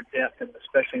some more depth, and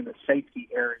especially in the safety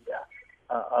area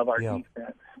of our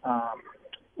defense.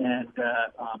 And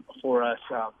for us,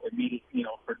 immediately,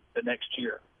 for the next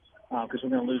year, because we're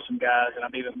going to lose some guys, and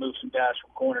I'm even move some guys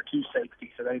from corner to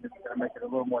safety, so they're going to make it a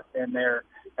little more thin there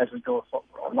as we go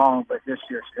along. But this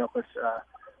year should help us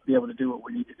be able to do what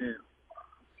we need to do.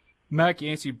 Mac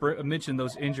Yancey mentioned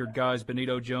those injured guys: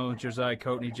 Benito Jones, Josiah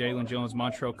Coatney, Jalen Jones,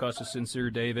 Montrell Custis, Sincere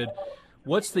David.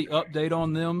 What's the update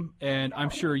on them? And I'm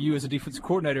sure you, as a defensive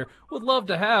coordinator, would love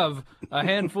to have a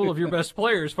handful of your best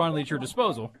players finally at your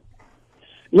disposal.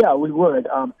 Yeah, we would.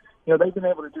 They've been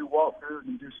able to do walkthroughs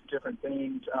and do some different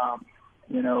things.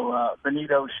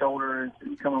 Benito's shoulder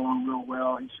is coming along real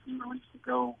well. He should be released to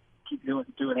go keep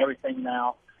doing everything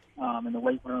now in the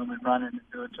weight room and running and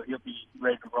doing, so he'll be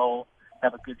ready to roll,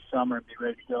 have a good summer, and be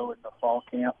ready to go in the fall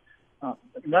camp.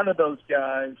 None of those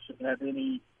guys should have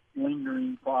any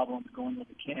lingering problems going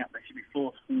into camp. They should be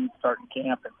full speed starting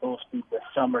camp and full speed this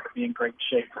summer to be in great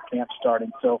shape for camp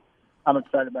starting. So I'm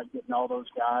excited about getting all those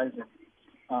guys,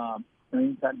 and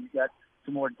anytime you got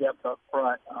some more depth up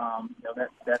front,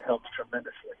 that helps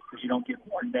tremendously because you don't get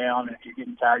worn down, and if you're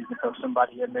getting tired, you can throw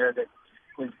somebody in there that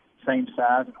is same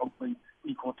size and hopefully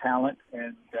equal talent,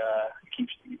 and keep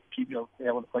you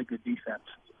able to play good defense.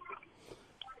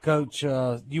 Coach,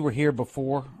 you were here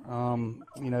before,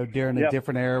 during a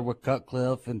different era with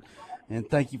Cutcliffe, and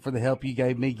thank you for the help you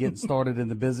gave me getting started in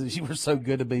the business. You were so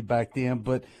good to me back then.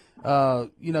 But,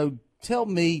 tell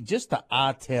me, just the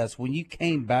eye test, when you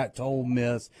came back to Ole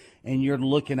Miss and you're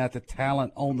looking at the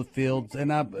talent on the field,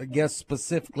 and I guess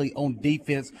specifically on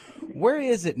defense, where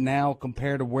is it now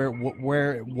compared to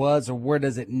where it was, or where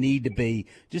does it need to be?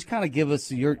 Just kind of give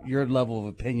us your level of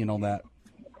opinion on that.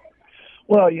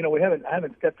 Well, I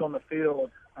haven't stepped on the field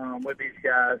with these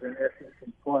guys in SEC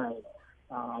play,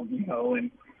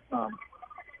 and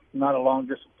not along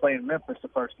just playing Memphis the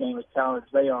first game, as talented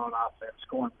as they are on offense,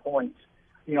 scoring points.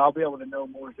 I'll be able to know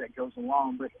more as that goes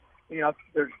along. But,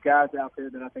 there's guys out there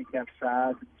that I think have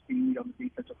size and speed on the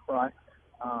defensive front.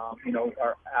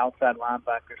 Our outside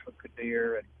linebackers with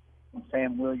Kadir and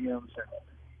Sam Williams,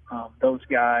 and those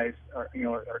guys are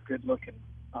good-looking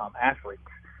athletes.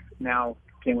 Now,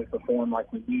 can we perform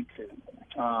like we need to?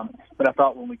 But I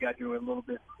thought when we got here a little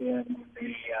bit in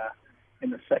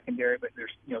the secondary, but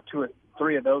there's 2 or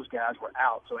 3 of those guys were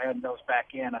out, so adding those back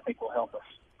in I think will help us.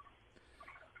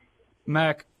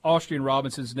 Mac, Austrian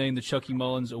Robinson's named the Chucky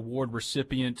Mullins Award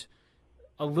recipient.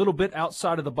 A little bit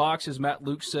outside of the box, as Matt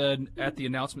Luke said at the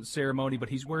announcement ceremony, but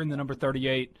he's wearing the number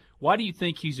 38. Why do you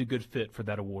think he's a good fit for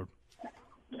that award?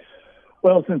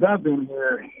 Well, since I've been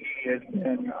here, he has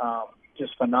been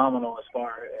just phenomenal as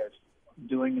far as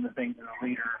doing the things in a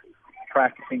leader,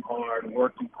 practicing hard,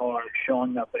 working hard,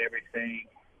 showing up at everything,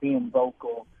 being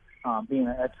vocal, being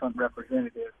an excellent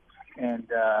representative. And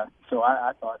so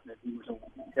I thought that he was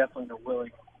definitely a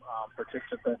willing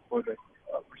participant for the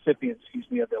recipient,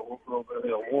 of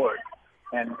the award.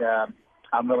 And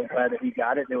I'm really glad that he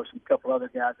got it. There were a couple other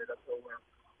guys that were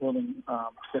willing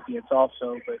recipients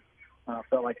also, but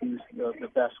felt like he was the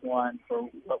best one for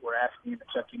what we're asking in the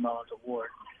Chucky Mullins Award.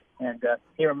 And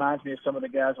he reminds me of some of the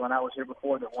guys when I was here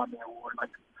before that won the award, like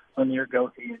Lanier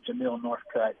Goethe and Jamil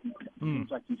Northcutt. He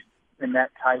seems like he's in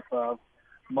that type of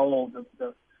mold of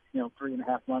the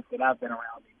 3.5 months that I've been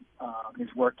around him.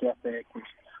 His work ethic, his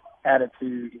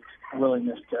attitude, his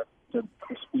willingness to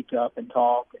speak up and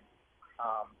talk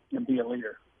and be a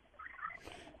leader.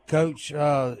 Coach,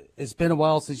 it's been a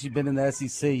while since you've been in the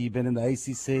SEC. You've been in the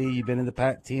ACC. You've been in the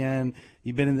Pac-10.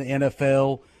 You've been in the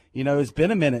NFL. It's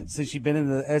been a minute since you've been in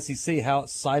the SEC. How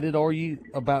excited are you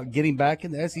about getting back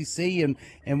in the SEC,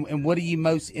 and what are you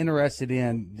most interested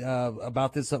in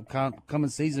about this upcoming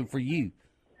season for you?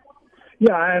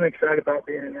 Yeah, I am excited about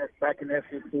being back in the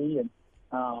SEC, and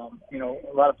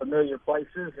a lot of familiar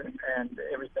places and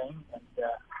everything, and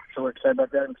so we're excited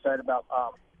about that. I'm excited about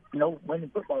winning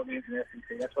football games in the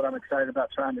SEC. That's what I'm excited about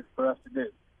for us to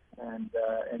do.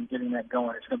 and getting that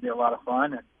going. It's going to be a lot of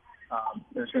fun, and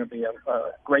there's going to be a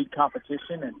great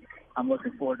competition, and I'm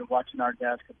looking forward to watching our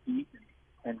guys compete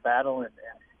and battle and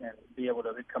be able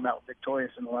to come out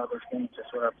victorious in a lot of those games.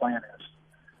 That's what our plan is.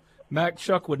 Mac,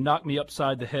 Chuck would knock me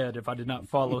upside the head if I did not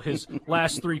follow his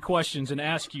last three questions and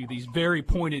ask you these very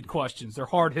pointed questions. They're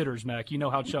hard hitters, Mac. You know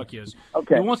how Chuck is.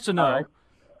 Okay. He wants to know, right.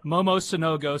 Momo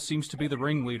Sanogo seems to be the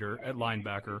ringleader at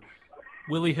linebacker.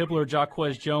 Willie Hibbler,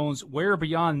 Jaquez Jones, where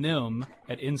beyond them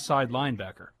at inside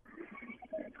linebacker?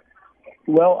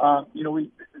 Well,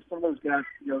 some of those guys,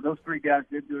 those three guys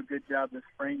did do a good job this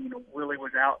spring. Willie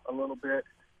was out a little bit,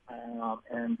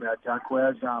 and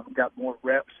Jaquez got more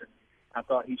reps, and I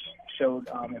thought he showed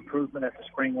improvement as the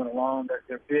spring went along.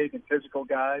 They're big and physical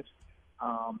guys,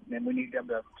 and we need them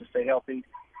to stay healthy.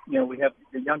 We have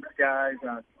the younger guys,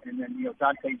 and then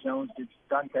Dante Jones did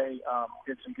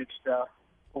some good stuff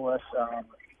for us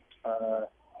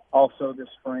also this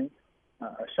spring.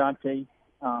 Ashanti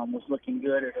was looking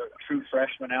good as a true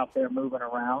freshman out there moving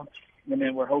around, and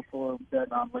then we're hopeful that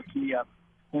Lakia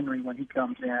Henry, when he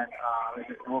comes in,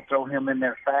 we'll throw him in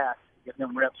there fast, get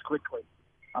him reps quickly.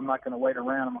 I'm not going to wait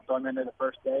around. I'm going to throw him in there the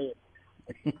first day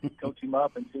and coach him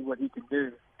up and see what he can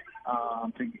do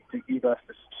to give us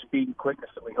the speed and quickness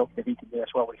that we hope that he can do.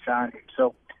 That's why we signed him.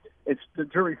 So the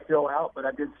jury's still out, but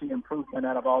I did see improvement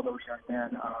out of all those young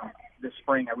men this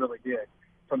spring. I really did.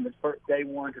 From the first day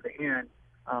one to the end,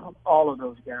 all of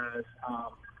those guys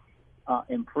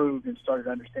improved and started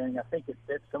understanding. I think it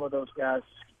fits some of those guys,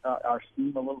 our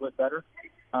scheme a little bit better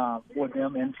for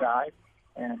them inside.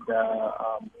 And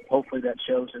hopefully that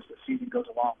shows as the season goes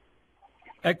along.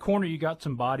 At corner, you got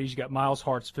some bodies. You got Miles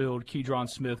Hartsfield, Keydron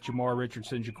Smith, Jamar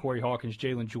Richardson, Ja'Cory Hawkins,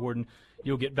 Jalen Jordan.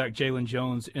 You'll get back Jalen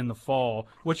Jones in the fall.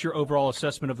 What's your overall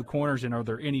assessment of the corners, and are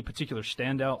there any particular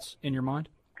standouts in your mind?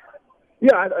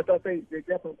 Yeah, I thought they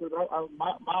definitely did.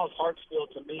 Miles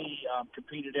Hartsfield, to me,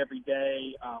 competed every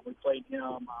day. We played him,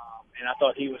 and I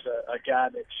thought he was a guy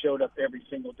that showed up every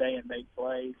single day and made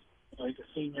plays. He's a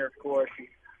senior, of course.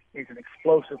 He's an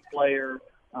explosive player,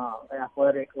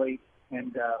 athletically,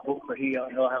 and hopefully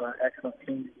he'll have an excellent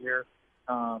senior year.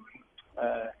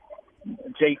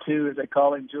 J2, as they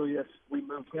call him, Julius, we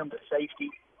moved him to safety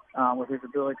with his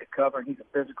ability to cover, and he's a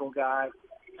physical guy.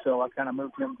 So I kind of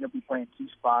moved him. He'll be playing two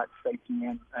spots, safety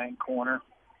and corner.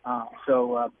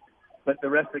 But the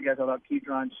rest of the guys, I thought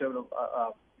Keydron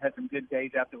had some good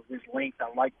days after his length.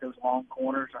 I like those long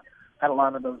corners. I had a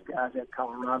lot of those guys at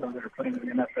Colorado that are playing in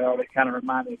the NFL that kind of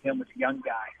reminded me of him as a young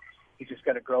guy. He's just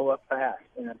got to grow up fast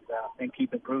and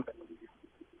keep improving.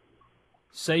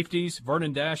 Safeties,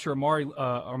 Vernon Dasher,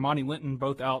 Armani Linton,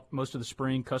 both out most of the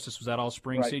spring. Custis was out all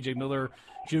spring. Right. C.J. Miller,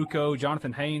 Juco,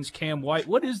 Jonathan Haynes, Cam White.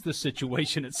 What is the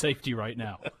situation at safety right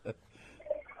now?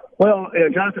 Well,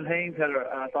 Jonathan Haynes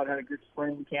I thought had a good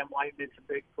spring. Cam White did some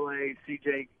big plays.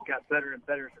 C.J. got better and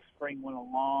better as the spring went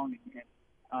along. And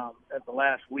at the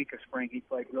last week of spring, he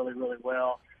played really, really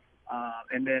well.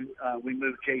 And then we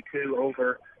moved J2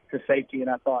 over to safety, and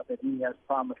I thought that he has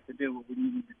promised to do what we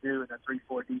needed to do in a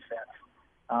 3-4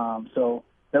 defense. So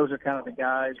those are kind of the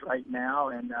guys right now,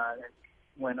 and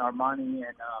when Armani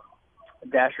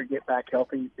and Dasher get back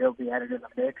healthy, they'll be added in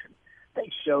the mix. And they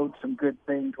showed some good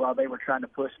things while they were trying to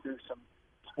push through some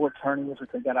sports hernias, which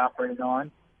they got operated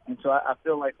on. And so I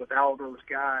feel like with all those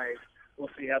guys, we'll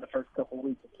see how the first couple of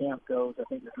weeks of camp goes. I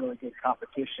think there's really good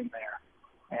competition there,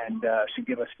 and should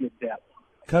give us good depth.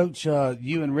 Coach,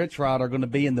 you and Rich Rod are going to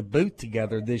be in the booth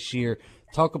together this year.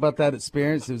 Talk about that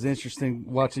experience. It was interesting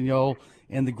watching y'all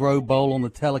in the Grove Bowl on the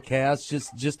telecast.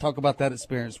 Just talk about that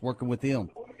experience working with him.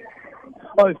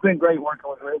 Well, it's been great working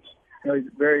with Rich.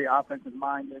 He's very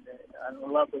offensive-minded, and I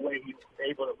love the way he was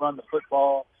able to run the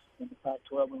football. In the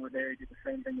Pac-12 when we were there, he did the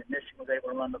same thing that Michigan was able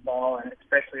to run the ball, and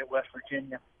especially at West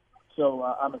Virginia. So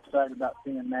I'm excited about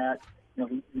seeing that.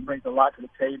 He brings a lot to the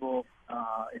table.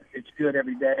 It's good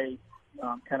every day.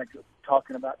 Kind of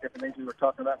talking about different things. We were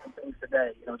talking about some things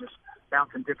today, just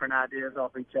bouncing different ideas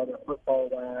off each other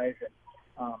football-wise.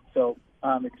 And so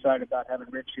I'm excited about having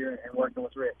Rich here and working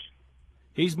with Rich.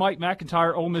 He's Mike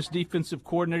MacIntyre, Ole Miss defensive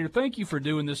coordinator. Thank you for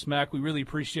doing this, Mac. We really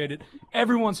appreciate it.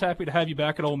 Everyone's happy to have you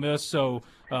back at Ole Miss, so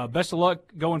best of luck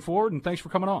going forward, and thanks for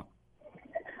coming on.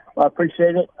 Well, I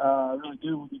appreciate it. I really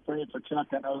do. We'll be praying for Chuck.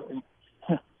 I know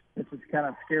this is kind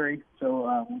of scary,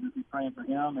 so we'll be praying for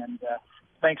him. And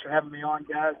thanks for having me on,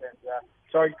 guys. And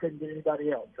sorry you couldn't get anybody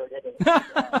else.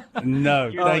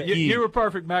 No, thank you. You were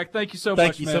perfect, Mac. Thank you so much,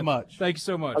 Thank you so much. Thank you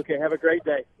so much. Okay, have a great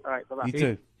day. All right, bye-bye. You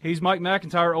too. He's Mike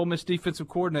MacIntyre, Ole Miss defensive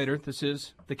coordinator. This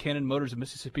is the Cannon Motors of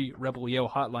Mississippi Rebel Yell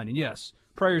Hotline. And, yes,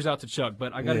 prayers out to Chuck,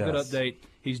 but I got a good update.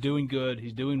 He's doing good.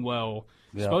 He's doing well.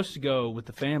 Yep. Supposed to go with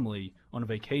the family on a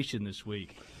vacation this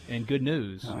week. And good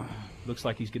news, looks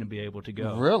like he's going to be able to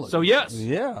go. Really? So, yes.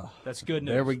 Yeah. That's good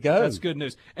news. There we go. That's good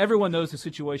news. Everyone knows the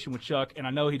situation with Chuck, and I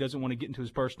know he doesn't want to get into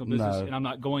his personal business, and I'm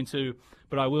not going to.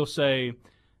 But I will say,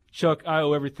 Chuck, I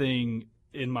owe everything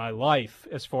in my life,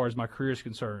 as far as my career is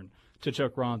concerned, to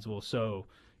Chuck Ronsville. So,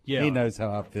 yeah. He knows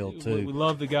how I feel, too. We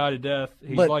love the guy to death.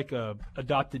 He's like a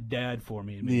adopted dad for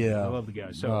me. Yeah. I love the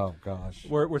guy. So, oh, gosh.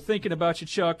 We're thinking about you,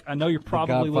 Chuck. I know you're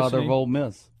probably the Godfather listening. of Ole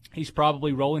Miss. He's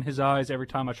probably rolling his eyes every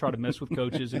time I try to mess with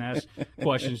coaches and ask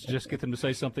questions to just get them to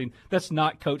say something that's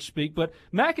not coach speak. But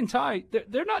MacIntyre,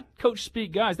 they're not coach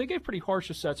speak guys. They gave pretty harsh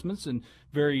assessments and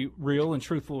very real and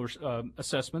truthful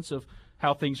assessments of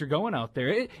how things are going out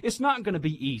there. It's not going to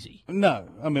be easy. No.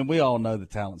 I mean, we all know the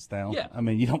talent's down. Yeah. I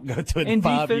mean, you don't go to a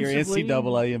 5-year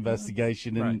NCAA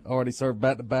investigation and already serve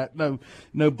back-to-back.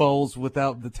 No bowls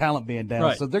without the talent being down.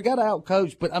 Right. So they're got to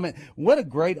out-coach. But, I mean, what a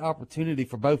great opportunity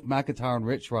for both MacIntyre and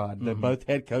Rich Rod. They're both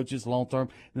head coaches long-term,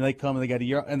 and they come and they got a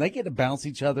year, and they get to bounce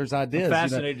each other's ideas. I'm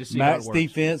fascinated to see Matt's how it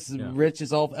works. defense, Rich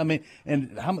is off. I mean,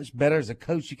 and how much better as a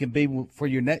coach you can be for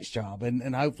your next job.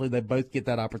 And hopefully they both get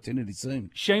that opportunity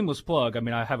soon. Shameless plug. I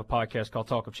mean, I have a podcast called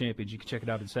Talk of Champions. You can check it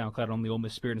out in SoundCloud on the Ole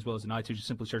Miss Spirit as well as in iTunes. Just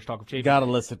simply search Talk of Champions. Got to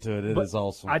listen to it. It is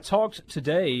awesome. I talked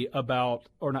today about,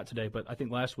 or not today, but I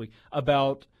think last week,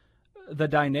 about the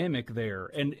dynamic there.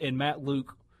 And Matt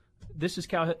Luke, this is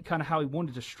kind of how he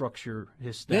wanted to structure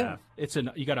his staff. Yeah.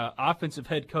 You got an offensive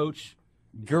head coach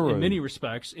Guru. In many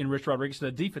respects, in Rich Rodriguez,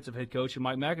 the defensive head coach, and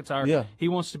Mike MacIntyre. Yeah. He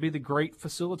wants to be the great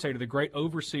facilitator, the great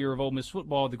overseer of Ole Miss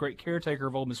football, the great caretaker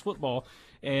of Ole Miss football.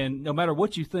 And no matter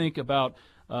what you think about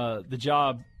the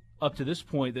job up to this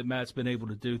point that Matt's been able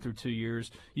to do through 2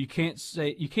 years, you can't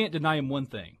deny him one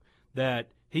thing, that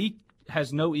he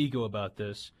has no ego about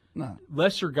this. No.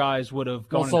 Lesser guys would have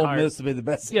gone and Ole hired. Miss to be the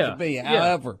best it could be.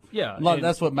 However,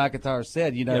 that's what MacIntyre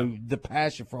said. The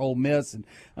passion for Ole Miss, and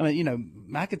I mean,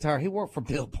 MacIntyre, he worked for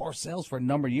Bill Parcells for a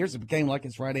number of years. It became like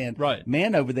his right-hand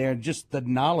man over there, and just the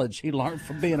knowledge he learned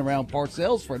from being around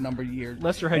Parcells for a number of years.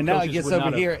 Lesser head and now he coaches gets would over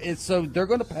not here. So they're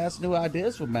going to pass new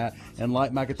ideas with Matt. And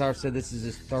like MacIntyre said, this is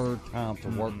his third time to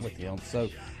work with him. So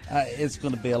it's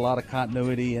going to be a lot of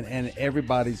continuity, and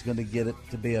everybody's going to get it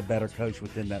to be a better coach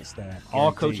within that staff.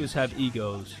 All coaches have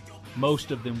egos.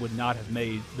 Most of them would not have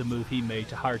made the move he made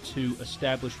to hire two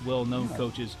established, well-known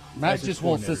coaches. Matt just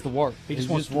wants this to work. He just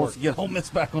wants to get Ole Miss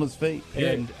back on his feet.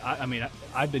 And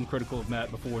I've been critical of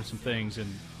Matt before in some things, and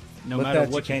no matter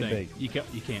what you think, you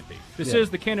can't be. This is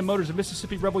the Cannon Motors of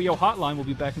Mississippi Rebel Yell Hotline. We'll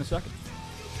be back in a second.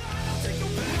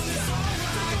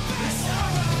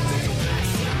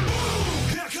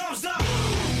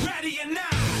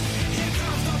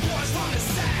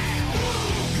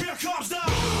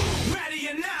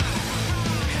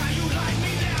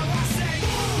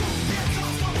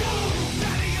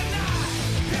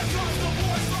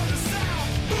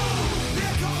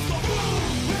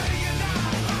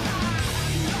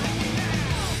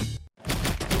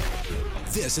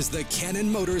 This is the Cannon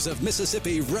Motors of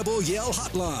Mississippi Rebel Yell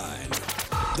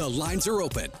Hotline. The lines are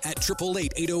open at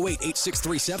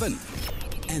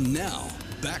 888-808-8637. And now,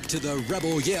 back to the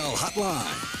Rebel Yell Hotline.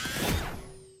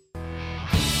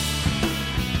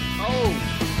 Oh,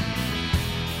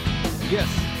 yes.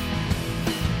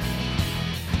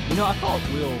 I thought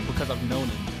Will, because I've known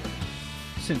him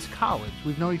since college,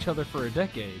 we've known each other for a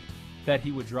decade, that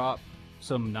he would drop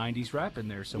some 90s rap in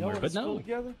there somewhere. Y'all But no.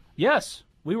 together? Yes.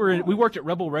 We worked at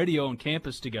Rebel Radio on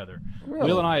campus together. Really?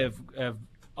 Will and I have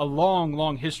a long,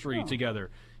 long history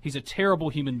together. He's a terrible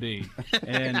human being,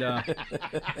 and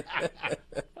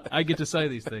I get to say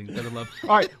these things that I love. All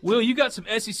right, Will, you got some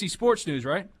SEC sports news,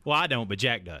 right? Well, I don't, but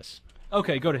Jack does.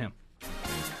 Okay, go to him.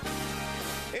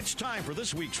 It's time for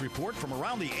this week's report from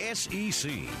around the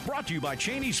SEC. Brought to you by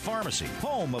Cheney's Pharmacy,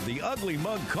 home of the Ugly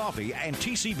Mug Coffee and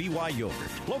TCBY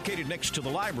Yogurt. Located next to the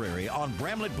library on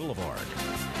Bramlett Boulevard.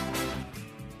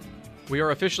 We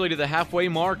are officially to the halfway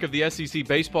mark of the SEC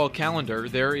baseball calendar.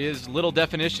 There is little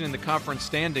definition in the conference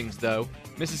standings, though.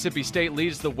 Mississippi State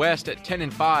leads the West at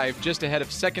 10-5, just ahead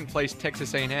of second-place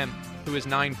Texas A&M, who is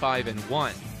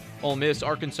 9-5-1. Ole Miss,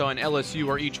 Arkansas, and LSU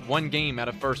are each one game out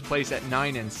of first place at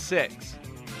 9-6.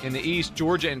 In the East,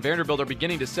 Georgia and Vanderbilt are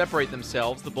beginning to separate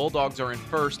themselves. The Bulldogs are in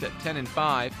first at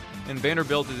 10-5, and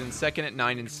Vanderbilt is in second at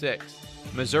 9-6.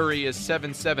 Missouri is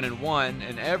 7-7-1,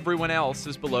 and everyone else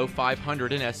is below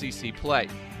 500 in SEC play.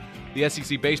 The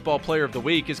SEC Baseball Player of the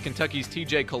Week is Kentucky's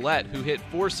T.J. Collette, who hit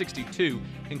 .462,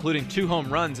 including 2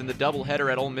 home runs in the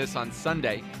doubleheader at Ole Miss on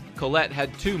Sunday. Collette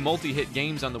had 2 multi-hit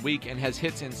games on the week and has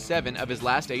hits in 7 of his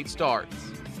last 8 starts.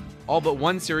 All but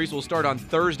one series will start on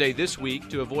Thursday this week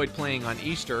to avoid playing on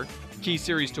Easter. Key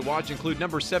series to watch include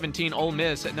number 17 Ole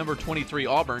Miss at number 23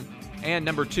 Auburn, and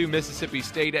number 2 Mississippi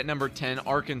State at number 10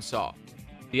 Arkansas.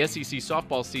 The SEC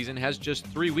softball season has just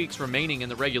 3 weeks remaining in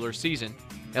the regular season.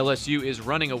 LSU is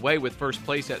running away with first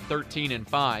place at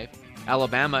 13-5.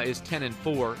 Alabama is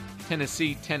 10-4,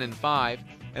 Tennessee 10-5,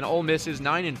 and Ole Miss is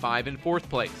 9-5 in fourth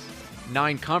place.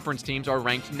 9 conference teams are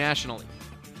ranked nationally.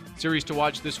 Series to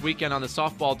watch this weekend on the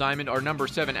softball diamond are number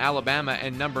 7 Alabama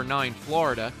and number 9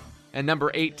 Florida, and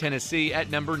number 8 Tennessee at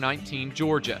number 19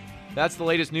 Georgia. That's the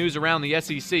latest news around the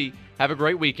SEC. Have a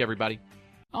great week, everybody.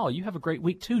 Oh, you have a great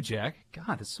week too, Jack.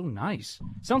 God, it's so nice.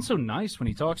 Sounds so nice when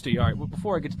he talks to you. All right, well,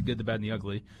 before I get to the good, the bad, and the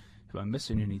ugly, am I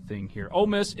missing anything here? Ole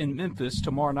Miss in Memphis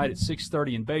tomorrow night at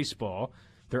 6:30 in baseball.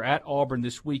 They're at Auburn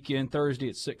this weekend, Thursday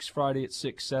at 6, Friday at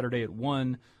 6, Saturday at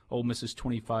 1. Ole Miss is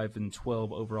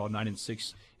 25-12 overall,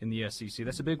 9-6 in the SEC.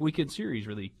 That's a big weekend series,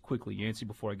 really quickly, Yancey.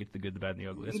 Before I get to the good, the bad, and the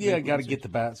ugly. Yeah, got to get the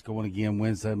bats going again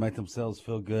Wednesday, make themselves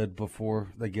feel good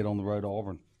before they get on the road to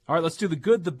Auburn. All right, let's do the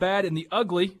good, the bad, and the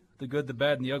ugly. The good, the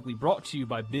bad, and the ugly, brought to you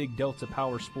by Big Delta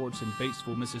Power Sports in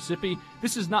Batesville, Mississippi.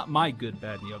 This is not my good,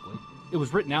 bad, and the ugly. It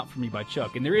was written out for me by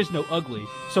Chuck, and there is no ugly,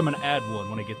 so I'm going to add one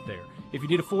when I get there. If you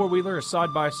need a four-wheeler, a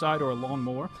side-by-side, or a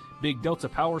lawnmower, Big Delta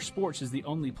Power Sports is the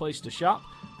only place to shop.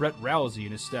 Brett Rousey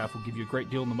and his staff will give you a great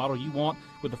deal on the model you want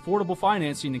with affordable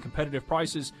financing and competitive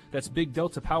prices. That's Big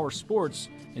Delta Power Sports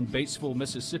in Batesville,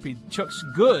 Mississippi. Chuck's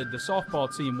good. The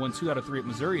softball team won 2 out of 3 at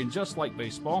Missouri, and just like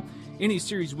baseball, any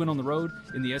series win on the road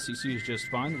in the SEC is just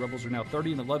fine. The Rebels are now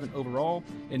 30-11 overall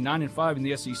and 9-5 in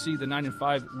the SEC. The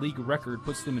 9-5 league record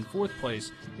puts them in 4th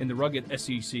place in the rugged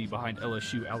SEC behind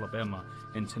LSU, Alabama,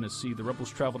 and Tennessee. The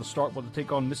Rebels travel to start while they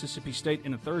take on Mississippi State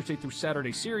in a Thursday through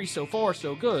Saturday series. So far,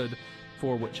 so good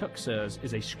for what Chuck says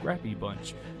is a scrappy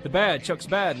bunch. The bad, Chuck's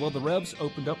bad. Well, the Rebs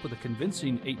opened up with a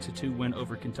convincing 8-2 win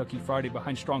over Kentucky Friday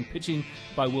behind strong pitching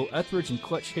by Will Etheridge and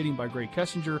clutch hitting by Gray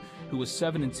Kessinger, who was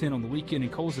 7-10 on the weekend,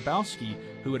 and Cole Zabowski,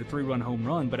 who had a 3-run home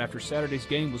run. But after Saturday's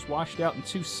game was washed out and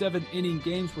 2 7-inning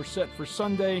games were set for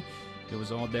Sunday, it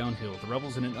was all downhill. The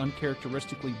Rebels, in an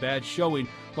uncharacteristically bad showing,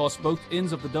 lost both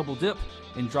ends of the double dip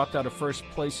and dropped out of first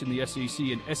place in the SEC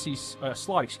and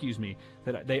slot,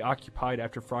 that they occupied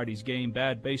after Friday's game.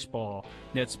 Bad baseball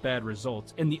nets bad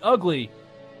results. And the ugly,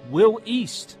 Will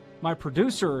East, my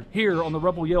producer here on the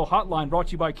Rebel Yell Hotline, brought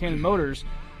to you by Cannon Motors.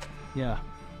 Yeah,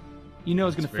 you know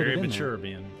it's going to fit it in there.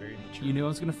 Very mature. You know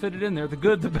it's going to fit it in there. The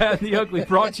good, the bad, and the ugly,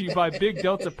 brought to you by Big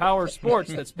Delta Power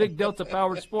Sports. That's Big Delta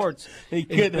Power Sports. He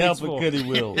couldn't help it, could he,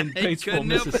 Will? In Batesville,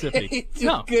 Mississippi.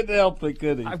 No, couldn't help it,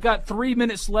 could he? I've got 3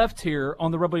 minutes left here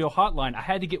on the Rebel Yell Hotline. I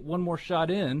had to get one more shot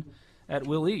in at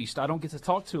Will East. I don't get to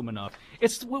talk to him enough.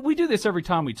 We do this every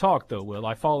time we talk, though, Will.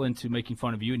 I fall into making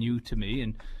fun of you and you to me,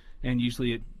 and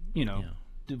usually it,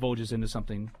 divulges into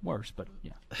something worse. But,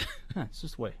 yeah, it's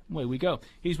just the way we go.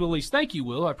 He's Will East. Thank you,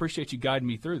 Will. I appreciate you guiding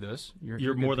me through this.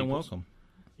 You're more than welcome.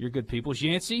 You're good people.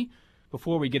 Yancey,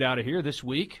 before we get out of here this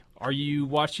week, are you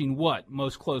watching what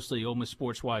most closely, Ole Miss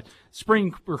sports-wise?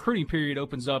 Spring recruiting period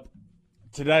opens up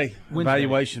today. Wednesday.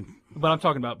 Evaluation. But I'm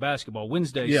talking about basketball.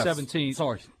 Wednesday, yes. 17th.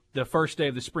 Sorry. The first day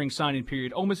of the spring signing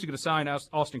period. Ole Miss is going to sign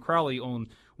Austin Crowley on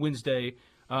Wednesday.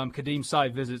 Kadeem Sy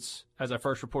visits, as I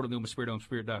first reported on the Ole Miss Spirit on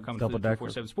Spirit.com. Double Decker.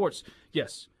 247 Sports.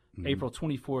 Yes, April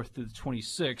 24th through the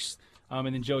 26th.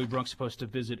 And then Joey Brunk's supposed to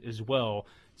visit as well.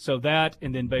 So that,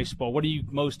 and then baseball. What are you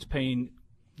most paying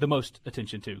the most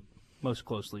attention to, most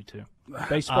closely to?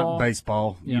 Baseball?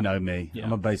 Baseball. Yeah. You know me. Yeah.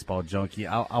 I'm a baseball junkie.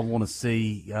 I want to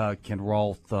see Ken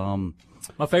Roth.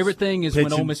 My favorite thing is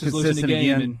when Ole Miss is losing the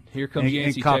game, and here comes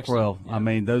Yancey and Cockrell. texting. Yeah. I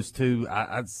mean, those two,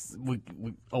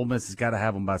 Ole Miss has got to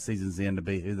have them by season's end to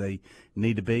be who they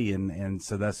need to be, and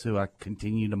so that's who I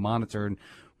continue to monitor. And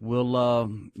will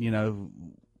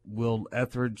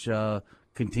Etheridge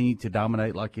continue to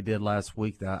dominate like he did last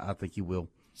week? I think he will.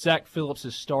 Zach Phillips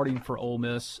is starting for Ole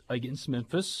Miss against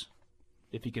Memphis.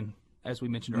 If he can, as we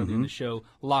mentioned earlier in the show,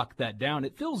 lock that down.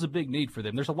 It fills a big need for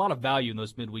them. There's a lot of value in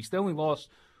those midweeks. They only lost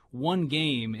one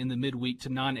game in the midweek to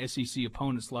non-SEC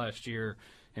opponents last year,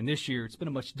 and this year it's been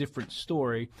a much different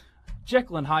story.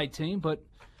 Jekyll and Hyde team, but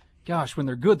gosh, when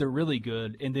they're good, they're really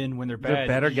good, and then when they're bad, they're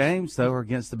better games though, or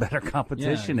against the better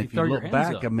competition. Yeah, if you look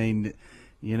back, up. I mean,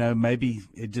 maybe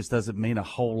it just doesn't mean a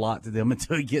whole lot to them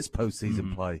until he gets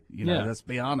postseason play. Let's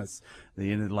be honest.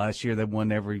 The end of last year, they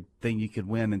won everything you could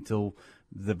win until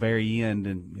the very end,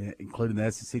 and including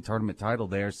the SEC tournament title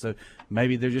there. So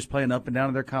maybe they're just playing up and down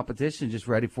in their competition, just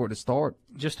ready for it to start.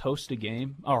 Just host a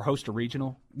game or host a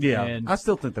regional. Yeah, and I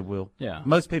still think they will. Yeah,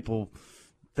 most people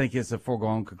think it's a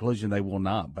foregone conclusion they will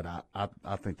not, but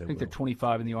I think they will. I think they're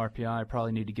 25 in the RPI.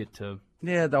 Probably need to get to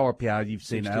Yeah, the RPI, you've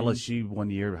seen 16. LSU one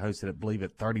year hosted, I believe,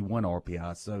 at 31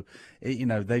 RPI. So,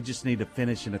 they just need to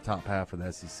finish in the top half of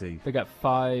the SEC. They got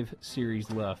 5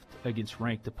 series left against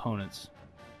ranked opponents,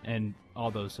 and all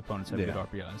those opponents have good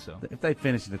RPI. So if they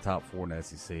finish in the top 4 in the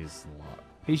SEC, it's a lot.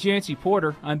 He's Yancey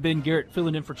Porter. I'm Ben Garrett,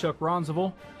 filling in for Chuck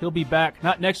Ronzaville. He'll be back,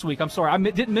 not next week. I'm sorry. I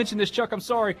didn't mention this, Chuck. I'm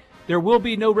sorry. There will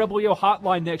be no Rebel Yell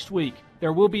Hotline next week.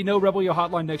 There will be no Rebel Yell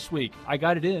Hotline next week. I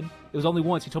got it in. It was only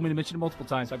once. He told me to mention it multiple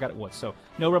times. I got it once. So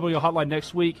no Rebel Yell Hotline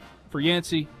next week. For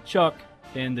Yancey, Chuck,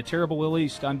 and the terrible Will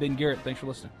East, I'm Ben Garrett. Thanks for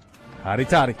listening. Howdy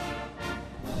toddy.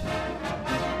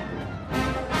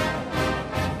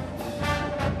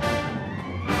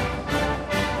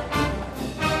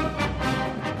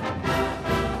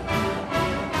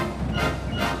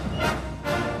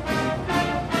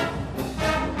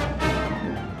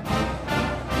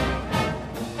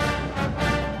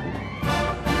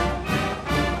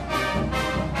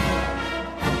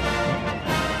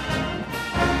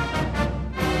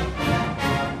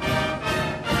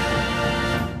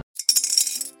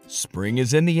 Spring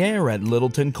is in the air at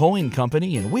Littleton Coin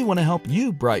Company, and we want to help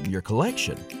you brighten your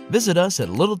collection. Visit us at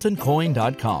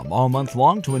littletoncoin.com all month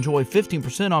long to enjoy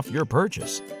 15% off your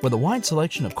purchase. With a wide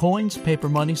selection of coins, paper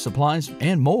money, supplies,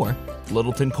 and more,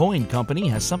 Littleton Coin Company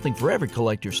has something for every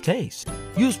collector's taste.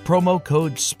 Use promo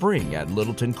code SPRING at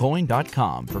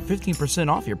littletoncoin.com for 15%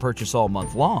 off your purchase all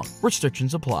month long.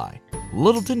 Restrictions apply.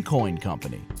 Littleton Coin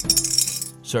Company.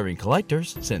 Serving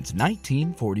collectors since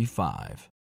 1945.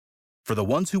 For the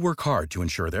ones who work hard to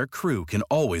ensure their crew can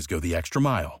always go the extra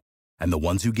mile, and the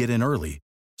ones who get in early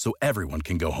so everyone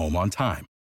can go home on time,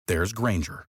 there's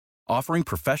Grainger, offering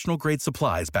professional-grade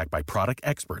supplies backed by product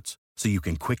experts so you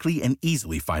can quickly and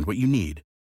easily find what you need.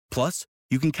 Plus,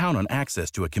 you can count on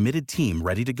access to a committed team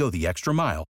ready to go the extra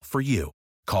mile for you.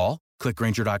 Call, click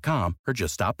Grainger.com, or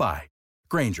just stop by.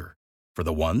 Grainger, for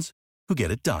the ones who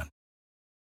get it done.